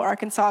Blytheville,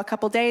 Arkansas a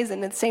couple days,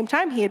 and at the same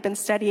time, he had been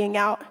studying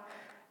out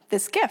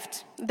this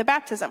gift, the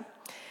baptism.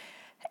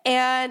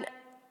 And,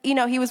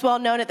 he was well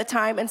known at the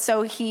time, and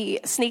so he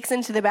sneaks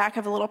into the back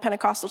of a little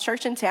Pentecostal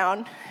church in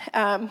town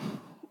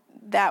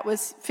that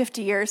was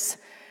 50 years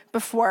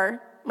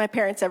before my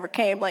parents ever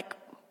came, like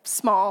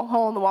small,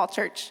 hole-in-the-wall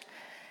church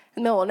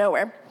in the middle of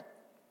nowhere.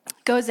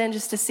 Goes in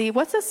just to see,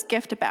 what's this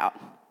gift about?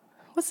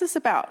 What's this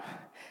about?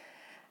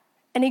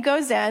 And he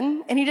goes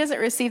in, and he doesn't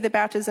receive the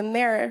baptism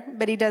there,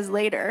 but he does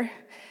later.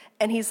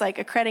 And he's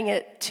accrediting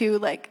it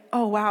to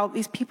oh, wow,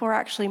 these people are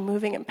actually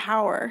moving in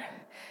power.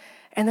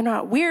 And they're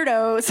not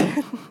weirdos.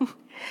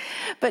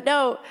 But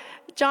no,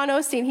 John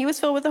Osteen, he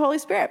was filled with the Holy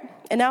Spirit.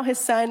 And now his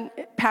son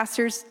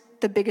pastors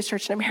the biggest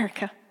church in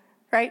America,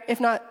 right? If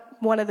not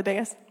one of the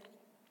biggest.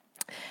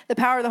 The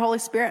power of the Holy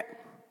Spirit,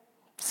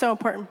 so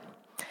important.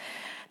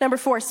 Number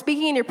 4,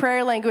 speaking in your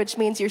prayer language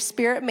means your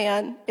spirit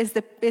man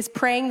is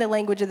praying the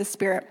language of the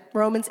Spirit.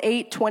 Romans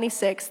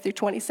 8:26 through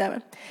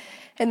 27.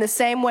 In the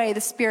same way,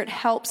 the Spirit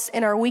helps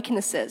in our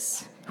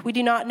weaknesses. We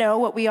do not know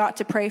what we ought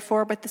to pray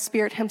for, but the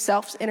Spirit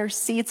himself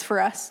intercedes for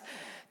us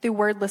through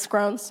wordless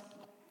groans.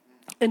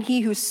 And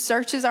he who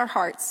searches our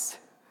hearts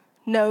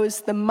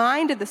knows the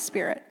mind of the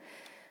Spirit,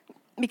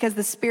 because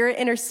the Spirit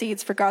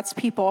intercedes for God's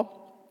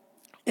people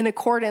in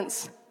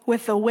accordance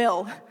with the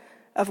will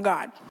of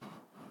God.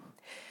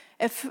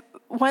 If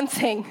one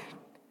thing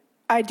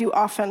I do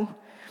often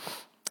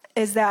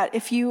is that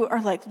if you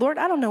are like, Lord,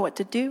 I don't know what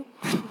to do.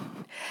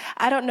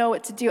 I don't know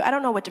what to do. I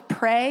don't know what to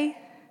pray.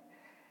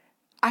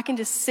 I can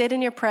just sit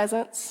in your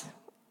presence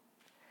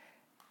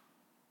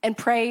and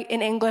pray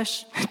in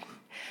English,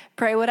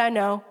 pray what I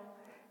know,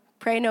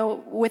 pray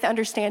with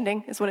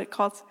understanding is what it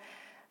calls.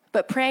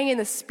 But praying in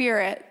the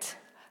Spirit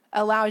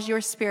allows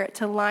your spirit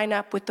to line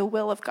up with the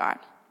will of God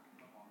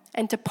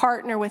and to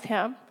partner with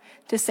him,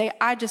 to say,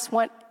 I just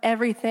want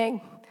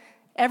everything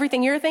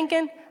you're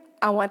thinking,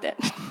 I want it.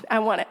 I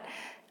want it.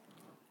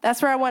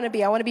 That's where I want to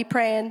be. I want to be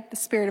praying the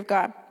Spirit of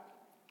God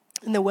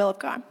and the will of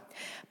God.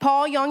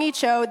 Paul Yonggi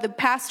Cho, the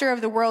pastor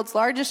of the world's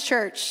largest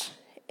church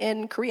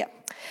in Korea,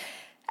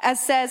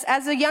 says,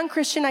 as a young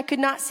Christian, I could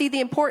not see the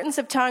importance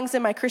of tongues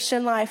in my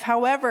Christian life.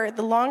 However,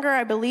 the longer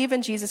I believe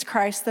in Jesus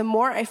Christ, the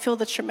more I feel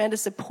the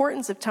tremendous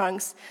importance of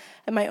tongues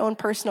in my own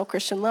personal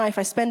Christian life.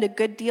 I spend a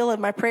good deal of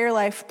my prayer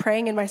life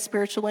praying in my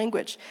spiritual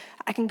language.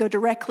 I can go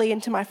directly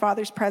into my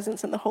Father's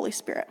presence in the Holy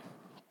Spirit.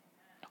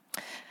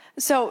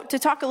 So to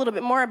talk a little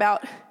bit more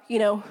about,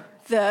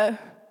 the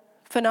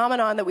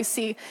phenomenon that we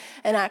see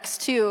in Acts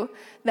 2,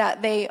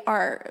 that they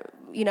are,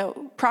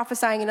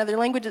 prophesying in other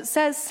languages, it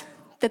says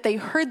that they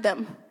heard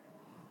them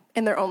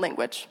in their own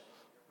language.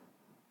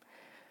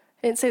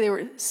 It didn't say they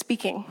were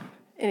speaking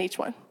in each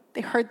one.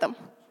 They heard them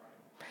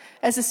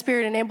as the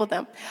Spirit enabled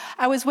them.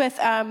 I was with,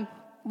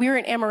 we were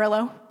in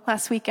Amarillo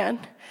last weekend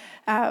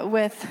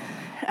with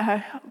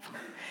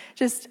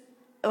just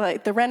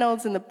like the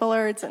Reynolds and the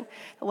Bullards and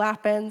the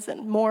Lappins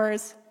and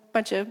Moores, a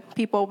bunch of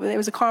people. It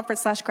was a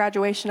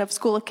conference/graduation of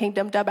School of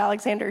Kingdom, Dub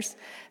Alexander's,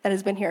 that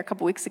has been here a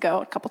couple weeks ago,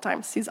 a couple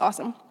times. He's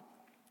awesome.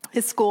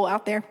 His school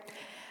out there.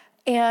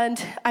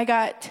 And I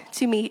got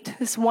to meet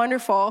this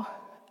wonderful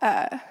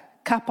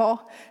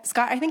couple.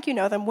 Scott, I think you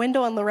know them,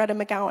 Wendell and Loretta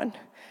McGowan.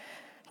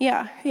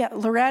 Yeah,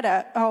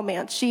 Loretta, oh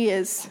man, she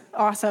is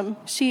awesome.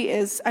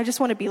 I just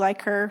want to be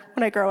like her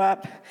when I grow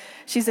up.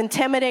 She's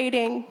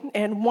intimidating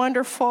and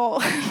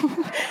wonderful.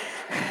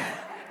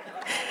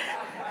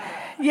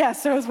 Yeah,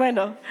 so is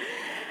Wendell.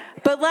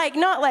 But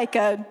not like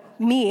a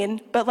mean,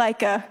 but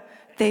like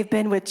they've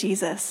been with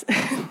Jesus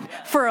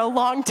for a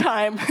long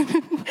time.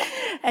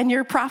 And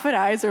your prophet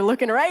eyes are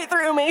looking right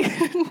through me.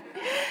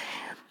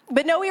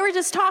 But no, we were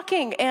just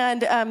talking,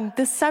 and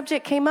this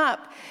subject came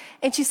up.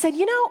 And she said,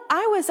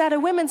 I was at a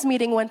women's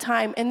meeting one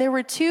time, and there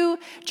were two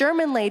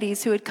German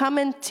ladies who had come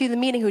into the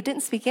meeting who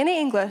didn't speak any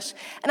English.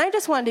 And I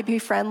just wanted to be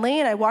friendly,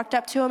 and I walked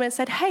up to them and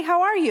said, hey,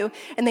 how are you?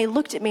 And they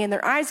looked at me, and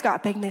their eyes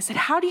got big, and they said,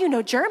 how do you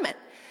know German?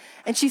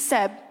 And she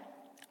said,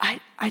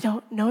 I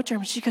don't know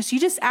German. She goes, you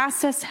just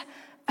asked us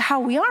how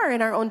we are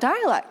in our own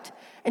dialect.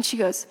 And she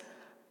goes,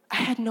 I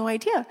had no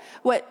idea.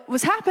 What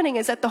was happening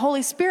is that the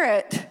Holy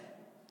Spirit,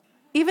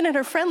 even in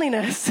her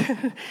friendliness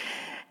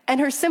and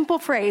her simple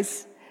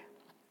phrase,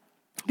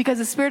 because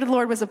the Spirit of the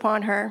Lord was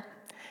upon her,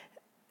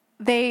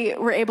 they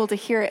were able to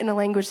hear it in a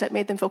language that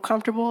made them feel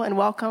comfortable and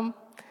welcome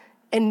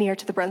and near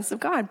to the presence of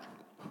God.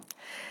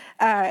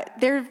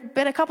 There have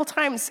been a couple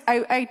times,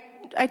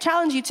 I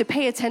challenge you to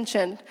pay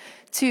attention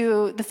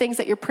to the things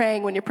that you're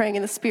praying when you're praying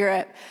in the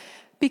Spirit,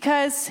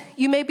 because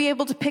you may be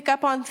able to pick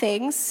up on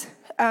things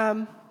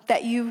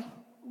that you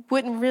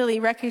wouldn't really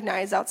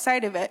recognize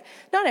outside of it.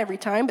 Not every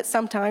time, but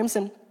sometimes,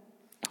 and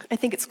I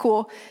think it's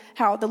cool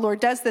how the Lord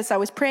does this. I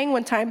was praying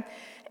one time,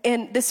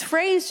 and this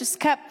phrase just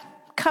kept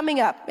coming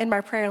up in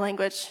my prayer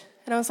language.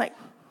 And I was like,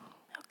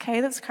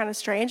 okay, that's kind of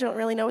strange. I don't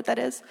really know what that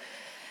is.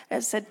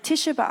 And it said,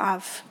 Tisha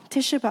B'Av,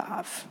 Tisha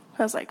B'Av.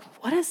 I was like,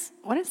 what is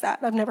that?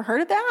 I've never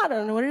heard of that. I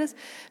don't know what it is.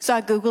 So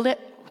I Googled it.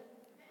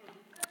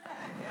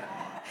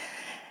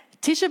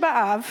 Tisha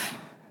B'Av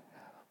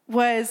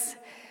was,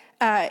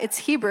 it's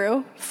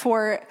Hebrew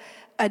for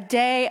a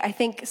day, I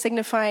think,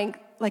 signifying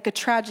like a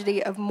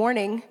tragedy of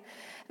mourning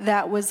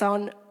that was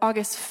on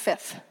August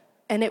 5th.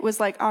 And it was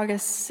like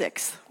August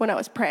 6th when I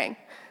was praying,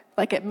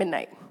 like at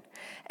midnight.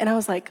 And I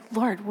was like,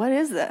 Lord, what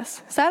is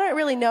this? So I don't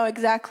really know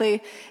exactly.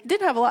 It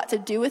didn't have a lot to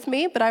do with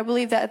me, but I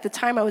believe that at the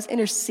time I was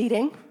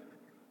interceding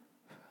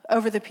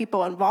over the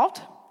people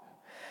involved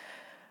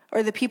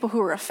or the people who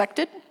were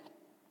affected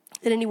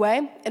in any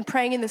way, and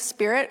praying in the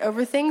Spirit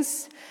over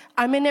things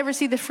I may never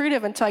see the fruit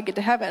of until I get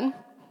to heaven.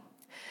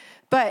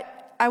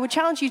 But I would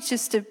challenge you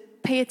just to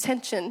pay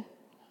attention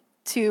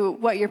to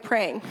what you're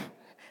praying,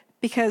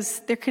 because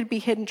there could be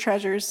hidden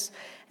treasures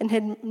and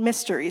hidden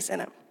mysteries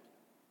in it.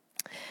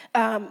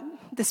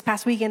 This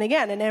past weekend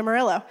again in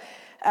Amarillo,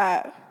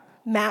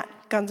 Matt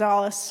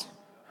Gonzalez,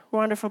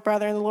 wonderful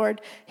brother in the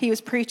Lord, he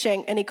was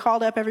preaching, and he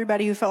called up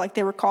everybody who felt like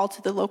they were called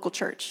to the local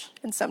church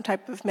in some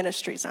type of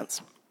ministry sense.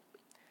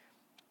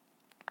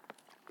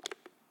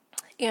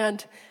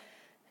 And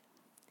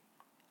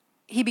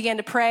he began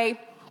to pray,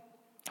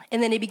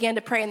 and then he began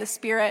to pray in the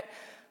Spirit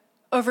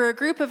over a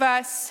group of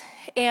us,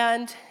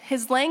 and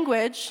his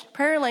language,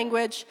 prayer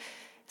language,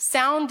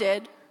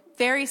 sounded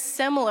very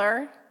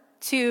similar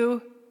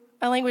to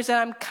a language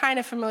that I'm kind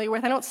of familiar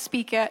with. I don't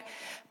speak it,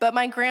 but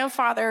my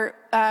grandfather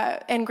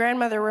and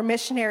grandmother were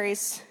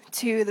missionaries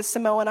to the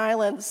Samoan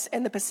Islands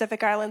and the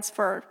Pacific Islands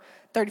for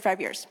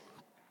 35 years.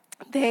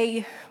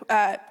 They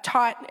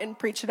taught and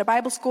preached at a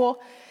Bible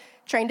school,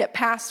 trained up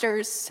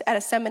pastors at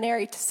a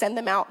seminary to send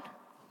them out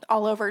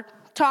all over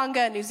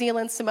Tonga, New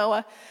Zealand,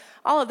 Samoa,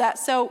 all of that.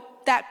 So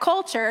that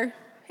culture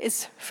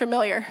is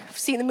familiar. I've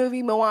seen the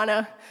movie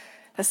Moana,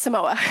 that's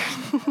Samoa.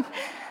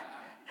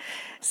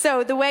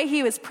 So the way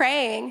he was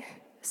praying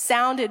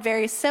sounded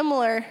very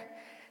similar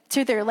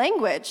to their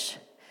language.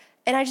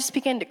 And I just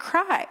began to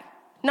cry,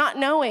 not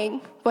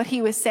knowing what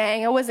he was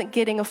saying. I wasn't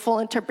getting a full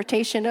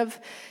interpretation of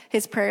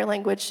his prayer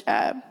language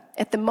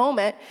at the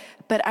moment,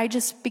 but I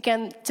just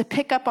began to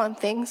pick up on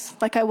things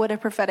like I would a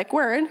prophetic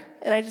word.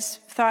 And I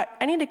just thought,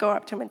 I need to go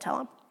up to him and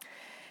tell him.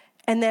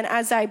 And then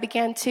as I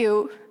began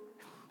to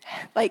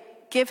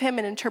give him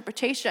an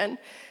interpretation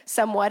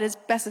somewhat as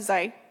best as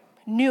I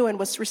knew and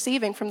was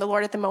receiving from the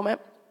Lord at the moment,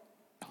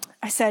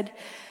 I said,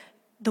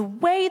 the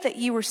way that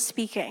you were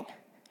speaking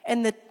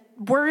and the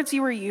words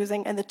you were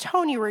using and the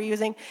tone you were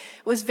using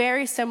was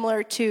very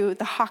similar to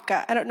the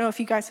haka. I don't know if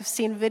you guys have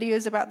seen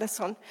videos about this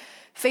on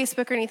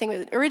Facebook or anything.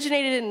 It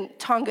originated in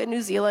Tonga,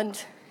 New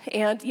Zealand,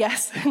 and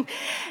yes,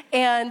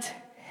 and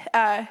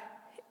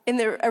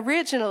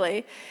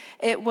originally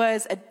it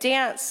was a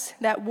dance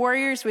that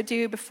warriors would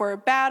do before a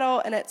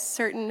battle and at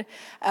certain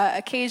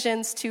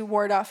occasions to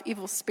ward off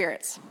evil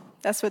spirits.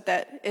 That's what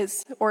that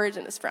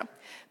origin is from.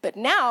 But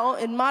now,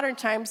 in modern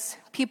times,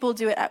 people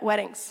do it at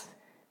weddings.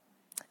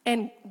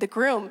 And the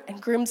groom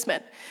and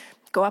groomsmen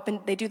go up and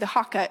they do the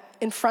haka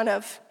in front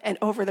of and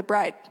over the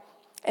bride.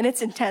 And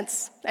it's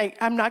intense.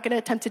 I'm not going to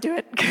attempt to do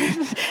it.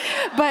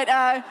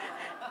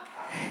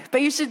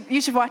 but you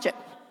should watch it.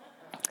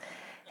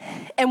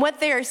 And what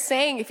they are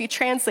saying, if you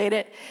translate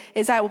it,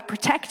 is I will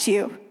protect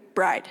you,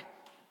 bride.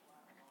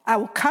 I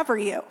will cover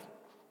you.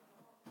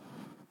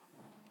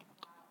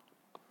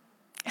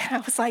 And I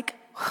was like,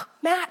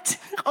 Matt,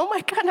 oh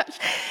my gosh.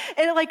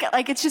 And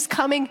like it's just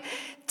coming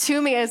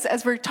to me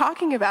as we're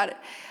talking about it.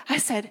 I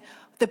said,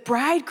 the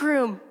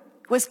bridegroom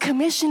was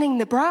commissioning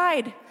the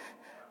bride.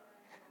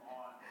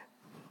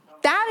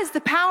 That is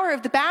the power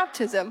of the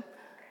baptism.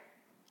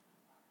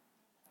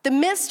 The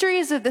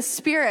mysteries of the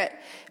Spirit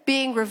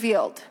being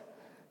revealed.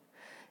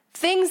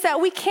 Things that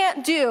we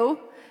can't do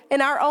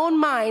in our own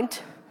mind,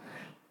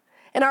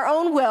 in our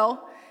own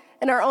will,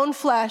 in our own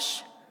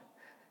flesh.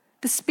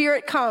 The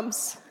Spirit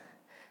comes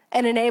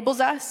and enables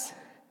us,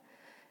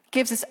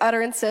 gives us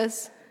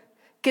utterances,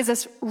 gives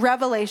us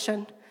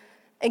revelation,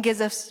 and gives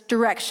us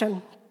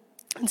direction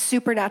and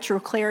supernatural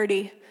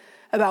clarity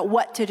about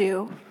what to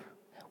do,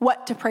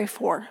 what to pray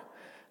for,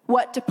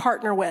 what to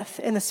partner with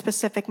in the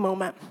specific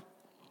moment.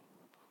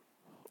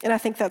 And I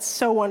think that's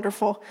so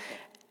wonderful.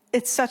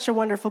 It's such a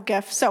wonderful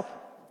gift. So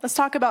let's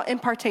talk about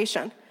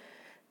impartation.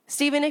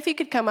 Stephen, if you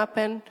could come up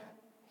and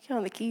get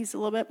on the keys a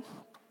little bit.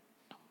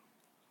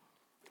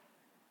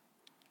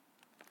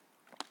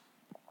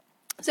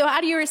 So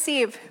how do you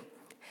receive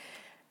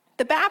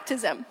the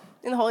baptism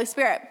in the Holy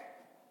Spirit?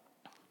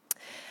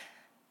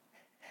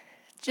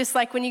 Just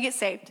like when you get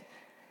saved,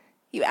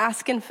 you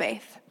ask in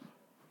faith.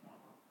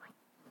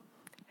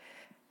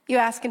 You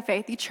ask in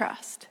faith, you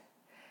trust.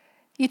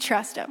 You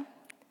trust him.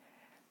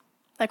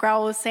 Like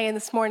Raul was saying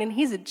this morning,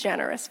 he's a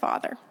generous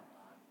father.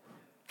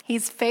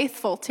 He's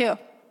faithful too.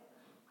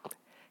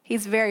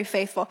 He's very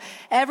faithful.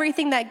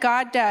 Everything that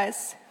God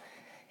does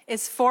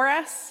is for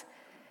us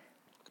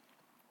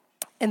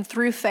and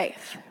through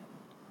faith.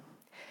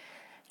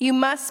 You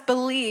must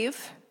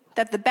believe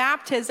that the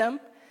baptism,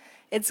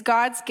 it's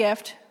God's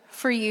gift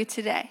for you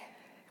today.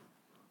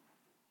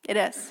 It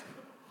is.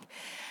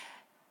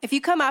 If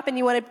you come up and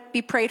you want to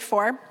be prayed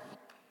for,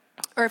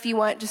 or if you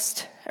want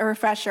just a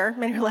refresher,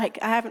 and you're like,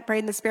 I haven't prayed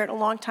in the Spirit in a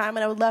long time,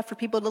 and I would love for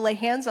people to lay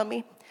hands on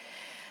me,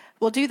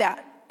 we'll do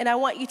that. And I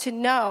want you to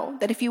know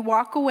that if you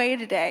walk away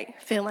today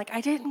feeling like,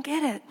 I didn't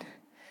get it,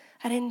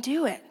 I didn't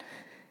do it,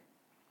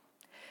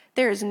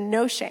 there is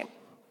no shame.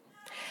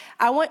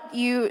 I want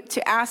you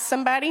to ask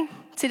somebody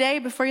today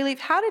before you leave,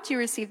 how did you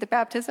receive the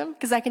baptism?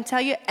 Because I can tell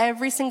you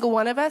every single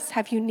one of us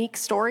have unique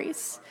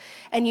stories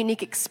and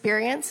unique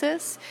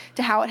experiences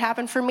to how it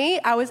happened. For me,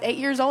 I was 8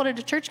 years old at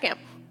a church camp.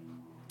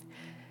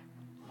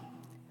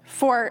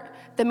 For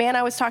the man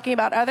I was talking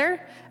about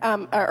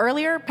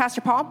earlier, Pastor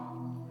Paul,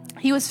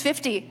 he was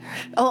 50,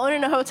 alone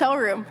in a hotel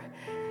room.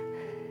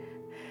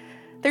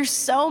 There's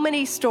so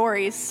many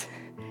stories.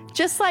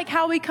 Just like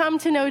how we come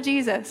to know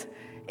Jesus,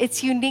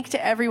 it's unique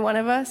to every one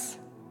of us.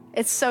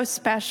 It's so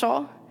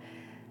special.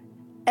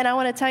 And I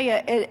want to tell you,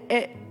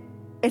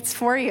 it's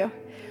for you.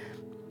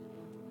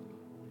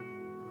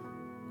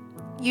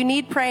 You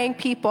need praying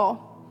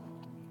people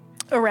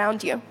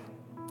around you,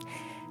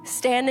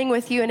 standing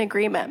with you in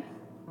agreement,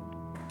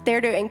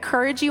 there to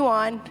encourage you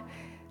on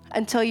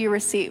until you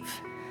receive.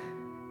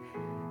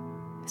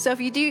 So if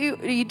you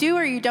do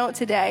or you don't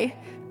today,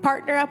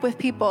 Partner up with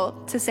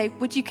people to say,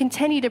 would you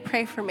continue to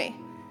pray for me?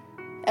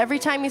 Every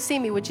time you see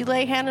me, would you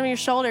lay a hand on your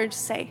shoulder and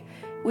just say,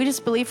 we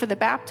just believe for the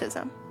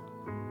baptism.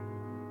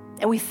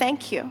 And we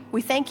thank you.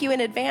 We thank you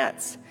in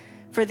advance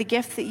for the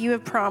gift that you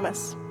have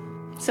promised.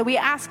 So we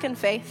ask in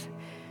faith,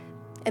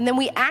 and then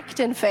we act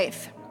in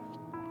faith.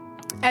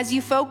 As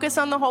you focus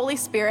on the Holy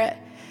Spirit,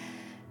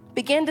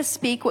 begin to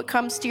speak what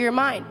comes to your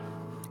mind.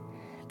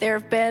 There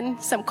have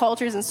been some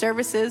cultures and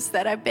services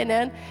that I've been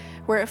in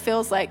where it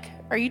feels like,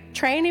 are you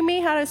training me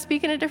how to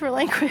speak in a different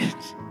language?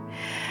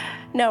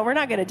 No, we're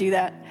not going to do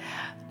that.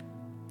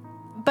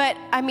 But,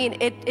 I mean,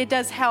 it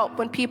does help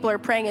when people are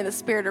praying in the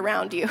Spirit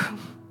around you.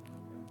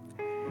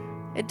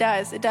 It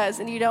does.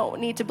 And you don't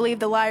need to believe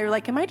the lie. You're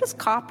like, am I just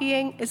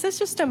copying? Is this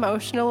just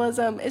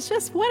emotionalism? It's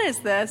just, what is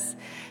this?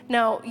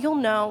 No, you'll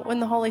know when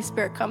the Holy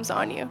Spirit comes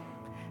on you.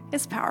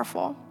 It's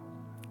powerful.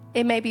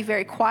 It may be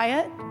very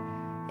quiet.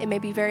 It may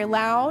be very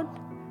loud.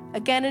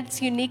 Again,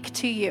 it's unique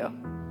to you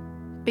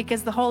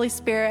because the Holy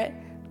Spirit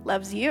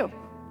loves you.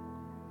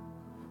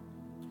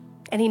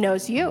 And he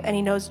knows you, and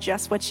he knows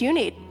just what you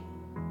need.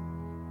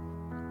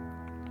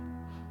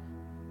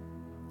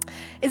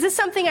 Is this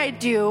something I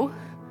do,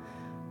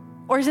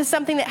 or is this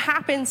something that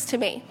happens to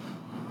me?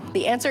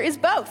 The answer is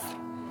both.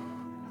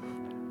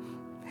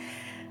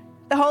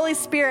 The Holy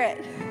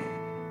Spirit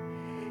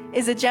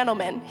is a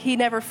gentleman. He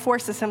never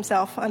forces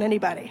himself on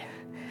anybody.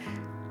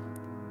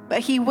 But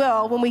he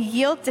will, when we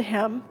yield to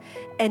him,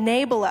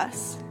 enable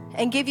us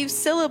and give you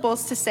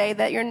syllables to say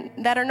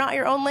that are not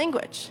your own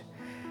language.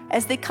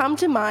 As they come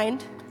to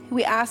mind,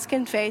 we ask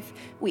in faith,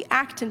 we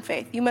act in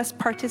faith. You must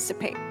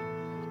participate.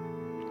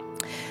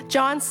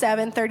 John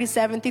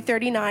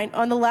 7:37-39,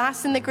 on the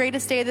last and the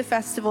greatest day of the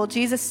festival,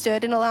 Jesus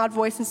stood in a loud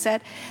voice and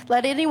said,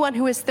 let anyone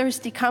who is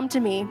thirsty come to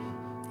me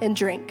and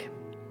drink.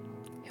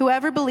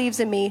 Whoever believes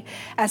in me,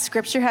 as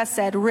scripture has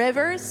said,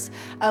 rivers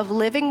of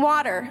living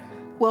water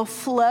will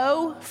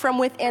flow from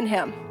within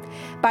him.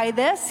 By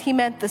this, he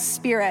meant the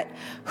Spirit,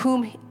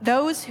 whom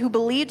those who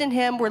believed in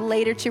him were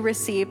later to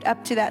receive.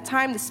 Up to that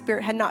time, the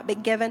Spirit had not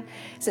been given,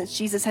 since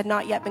Jesus had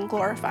not yet been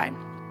glorified.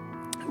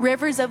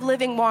 Rivers of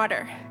living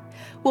water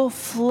will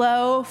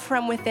flow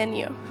from within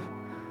you.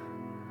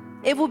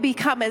 It will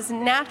become as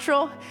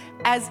natural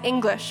as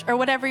English or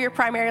whatever your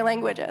primary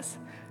language is.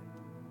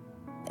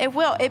 It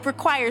will. It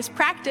requires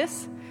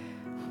practice.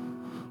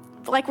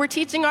 Like we're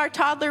teaching our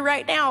toddler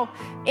right now,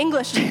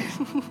 English.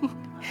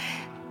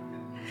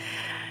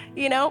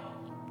 You know?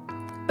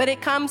 But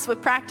it comes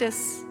with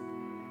practice,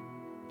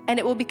 and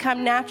it will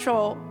become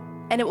natural,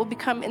 and it will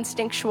become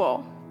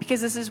instinctual,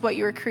 because this is what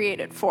you were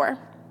created for.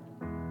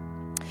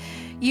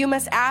 You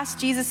must ask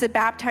Jesus to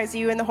baptize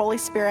you in the Holy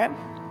Spirit,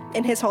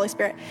 in his Holy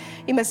Spirit.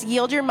 You must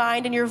yield your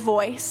mind and your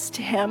voice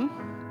to him.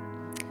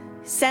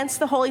 Sense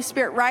the Holy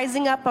Spirit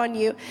rising up on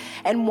you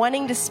and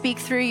wanting to speak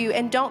through you,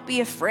 and don't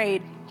be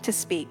afraid to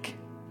speak.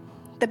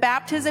 The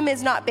baptism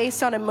is not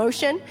based on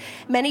emotion.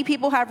 Many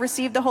people have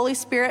received the Holy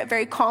Spirit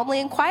very calmly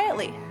and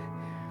quietly.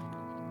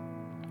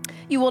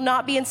 You will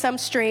not be in some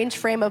strange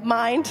frame of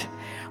mind.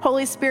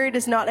 Holy Spirit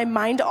is not a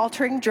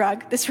mind-altering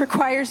drug. This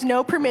requires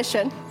no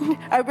permission.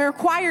 It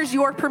requires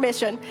your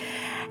permission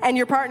and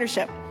your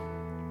partnership.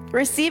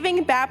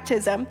 Receiving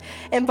baptism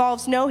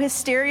involves no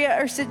hysteria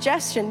or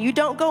suggestion. You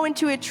don't go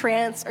into a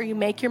trance or you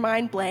make your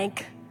mind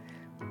blank.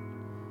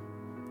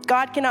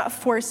 God cannot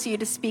force you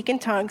to speak in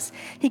tongues.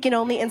 He can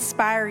only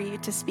inspire you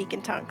to speak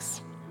in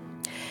tongues.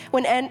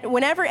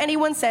 Whenever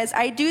anyone says,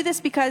 I do this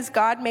because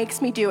God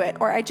makes me do it,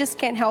 or I just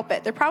can't help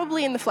it, they're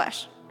probably in the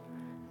flesh.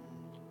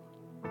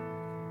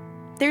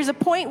 There's a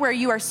point where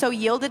you are so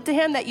yielded to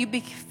him that you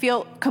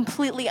feel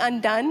completely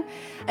undone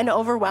and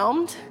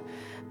overwhelmed,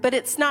 but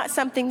it's not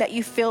something that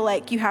you feel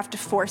like you have to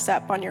force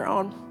up on your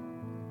own.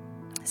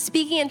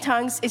 Speaking in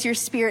tongues is your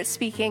spirit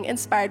speaking,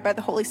 inspired by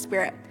the Holy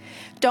Spirit.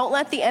 Don't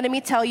let the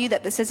enemy tell you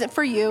that this isn't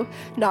for you,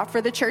 not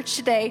for the church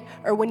today,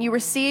 or when you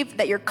receive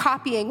that you're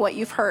copying what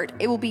you've heard.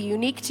 It will be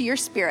unique to your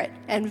spirit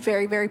and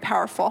very, very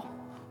powerful.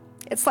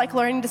 It's like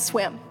learning to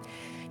swim.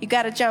 You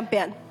got to jump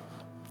in.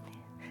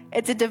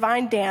 It's a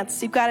divine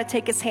dance. You've got to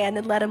take his hand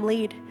and let him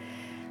lead.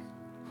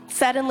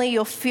 Suddenly,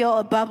 you'll feel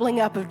a bubbling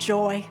up of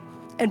joy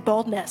and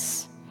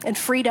boldness and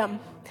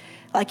freedom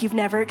like you've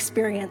never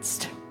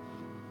experienced.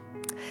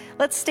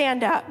 Let's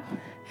stand up.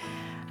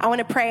 I want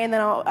to pray, and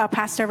then I'll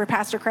pass it over to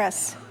Pastor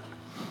Chris.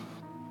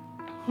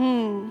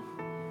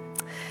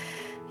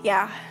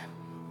 Yeah.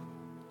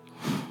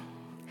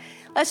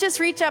 Let's just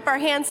reach up our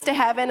hands to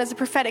heaven as a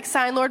prophetic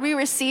sign. Lord, we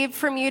receive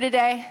from you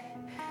today.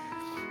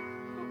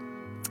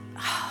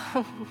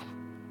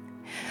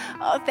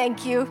 Oh,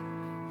 thank you.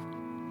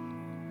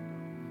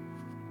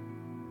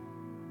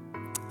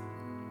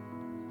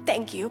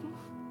 Thank you.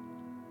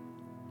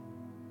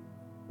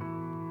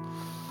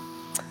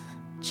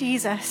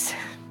 Jesus,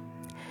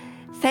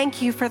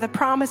 thank you for the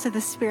promise of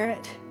the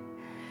Spirit.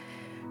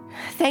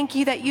 Thank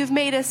you that you've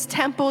made us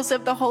temples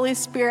of the Holy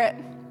Spirit.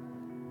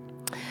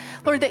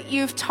 Lord, that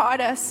you've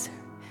taught us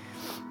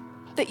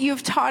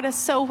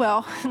so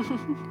well.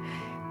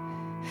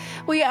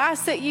 We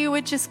ask that you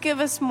would just give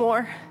us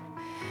more.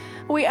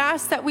 We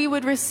ask that we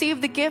would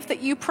receive the gift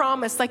that you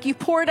promised, like you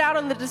poured out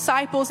on the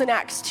disciples in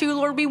Acts 2.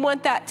 Lord, we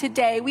want that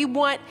today. We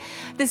want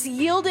this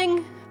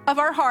yielding of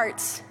our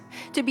hearts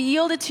to be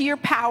yielded to your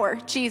power,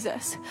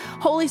 Jesus.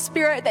 Holy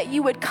Spirit, that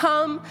you would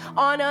come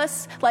on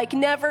us like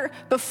never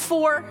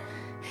before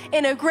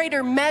in a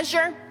greater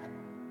measure.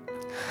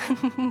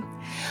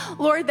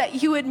 Lord,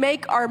 that you would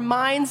make our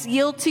minds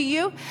yield to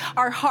you,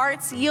 our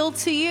hearts yield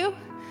to you.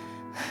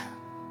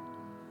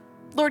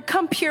 Lord,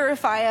 come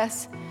purify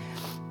us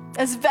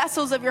as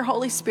vessels of your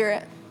Holy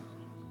Spirit.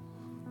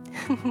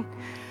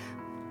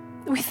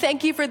 We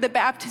thank you for the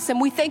baptism.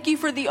 We thank you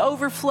for the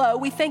overflow.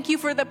 We thank you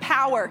for the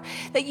power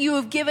that you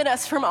have given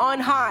us from on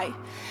high.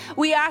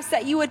 We ask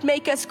that you would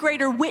make us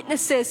greater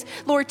witnesses,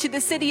 Lord, to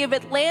the city of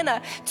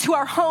Atlanta, to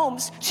our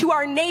homes, to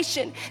our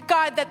nation.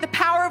 God, that the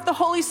power of the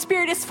Holy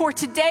Spirit is for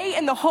today,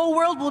 and the whole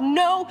world will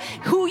know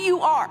who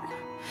you are.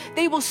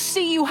 They will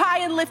see you high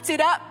and lifted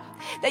up,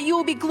 that you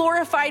will be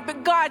glorified.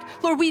 But God,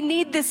 Lord, we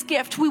need this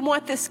gift. We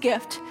want this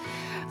gift.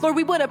 Lord,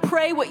 we want to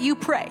pray what you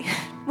pray.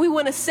 We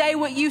want to say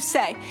what you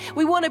say.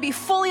 We want to be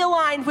fully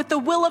aligned with the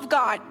will of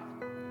God.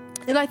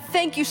 And I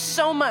thank you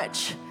so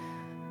much.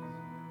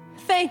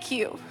 Thank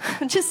you.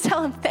 Just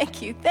tell him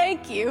thank you.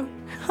 Thank you.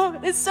 Oh,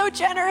 it's so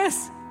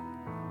generous.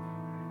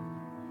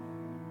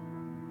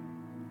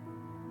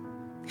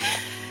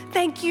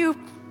 Thank you.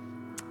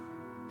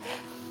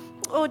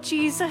 Oh,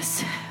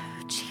 Jesus.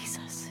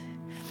 Jesus.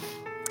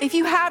 If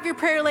you have your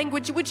prayer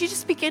language, would you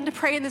just begin to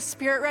pray in the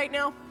Spirit right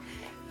now?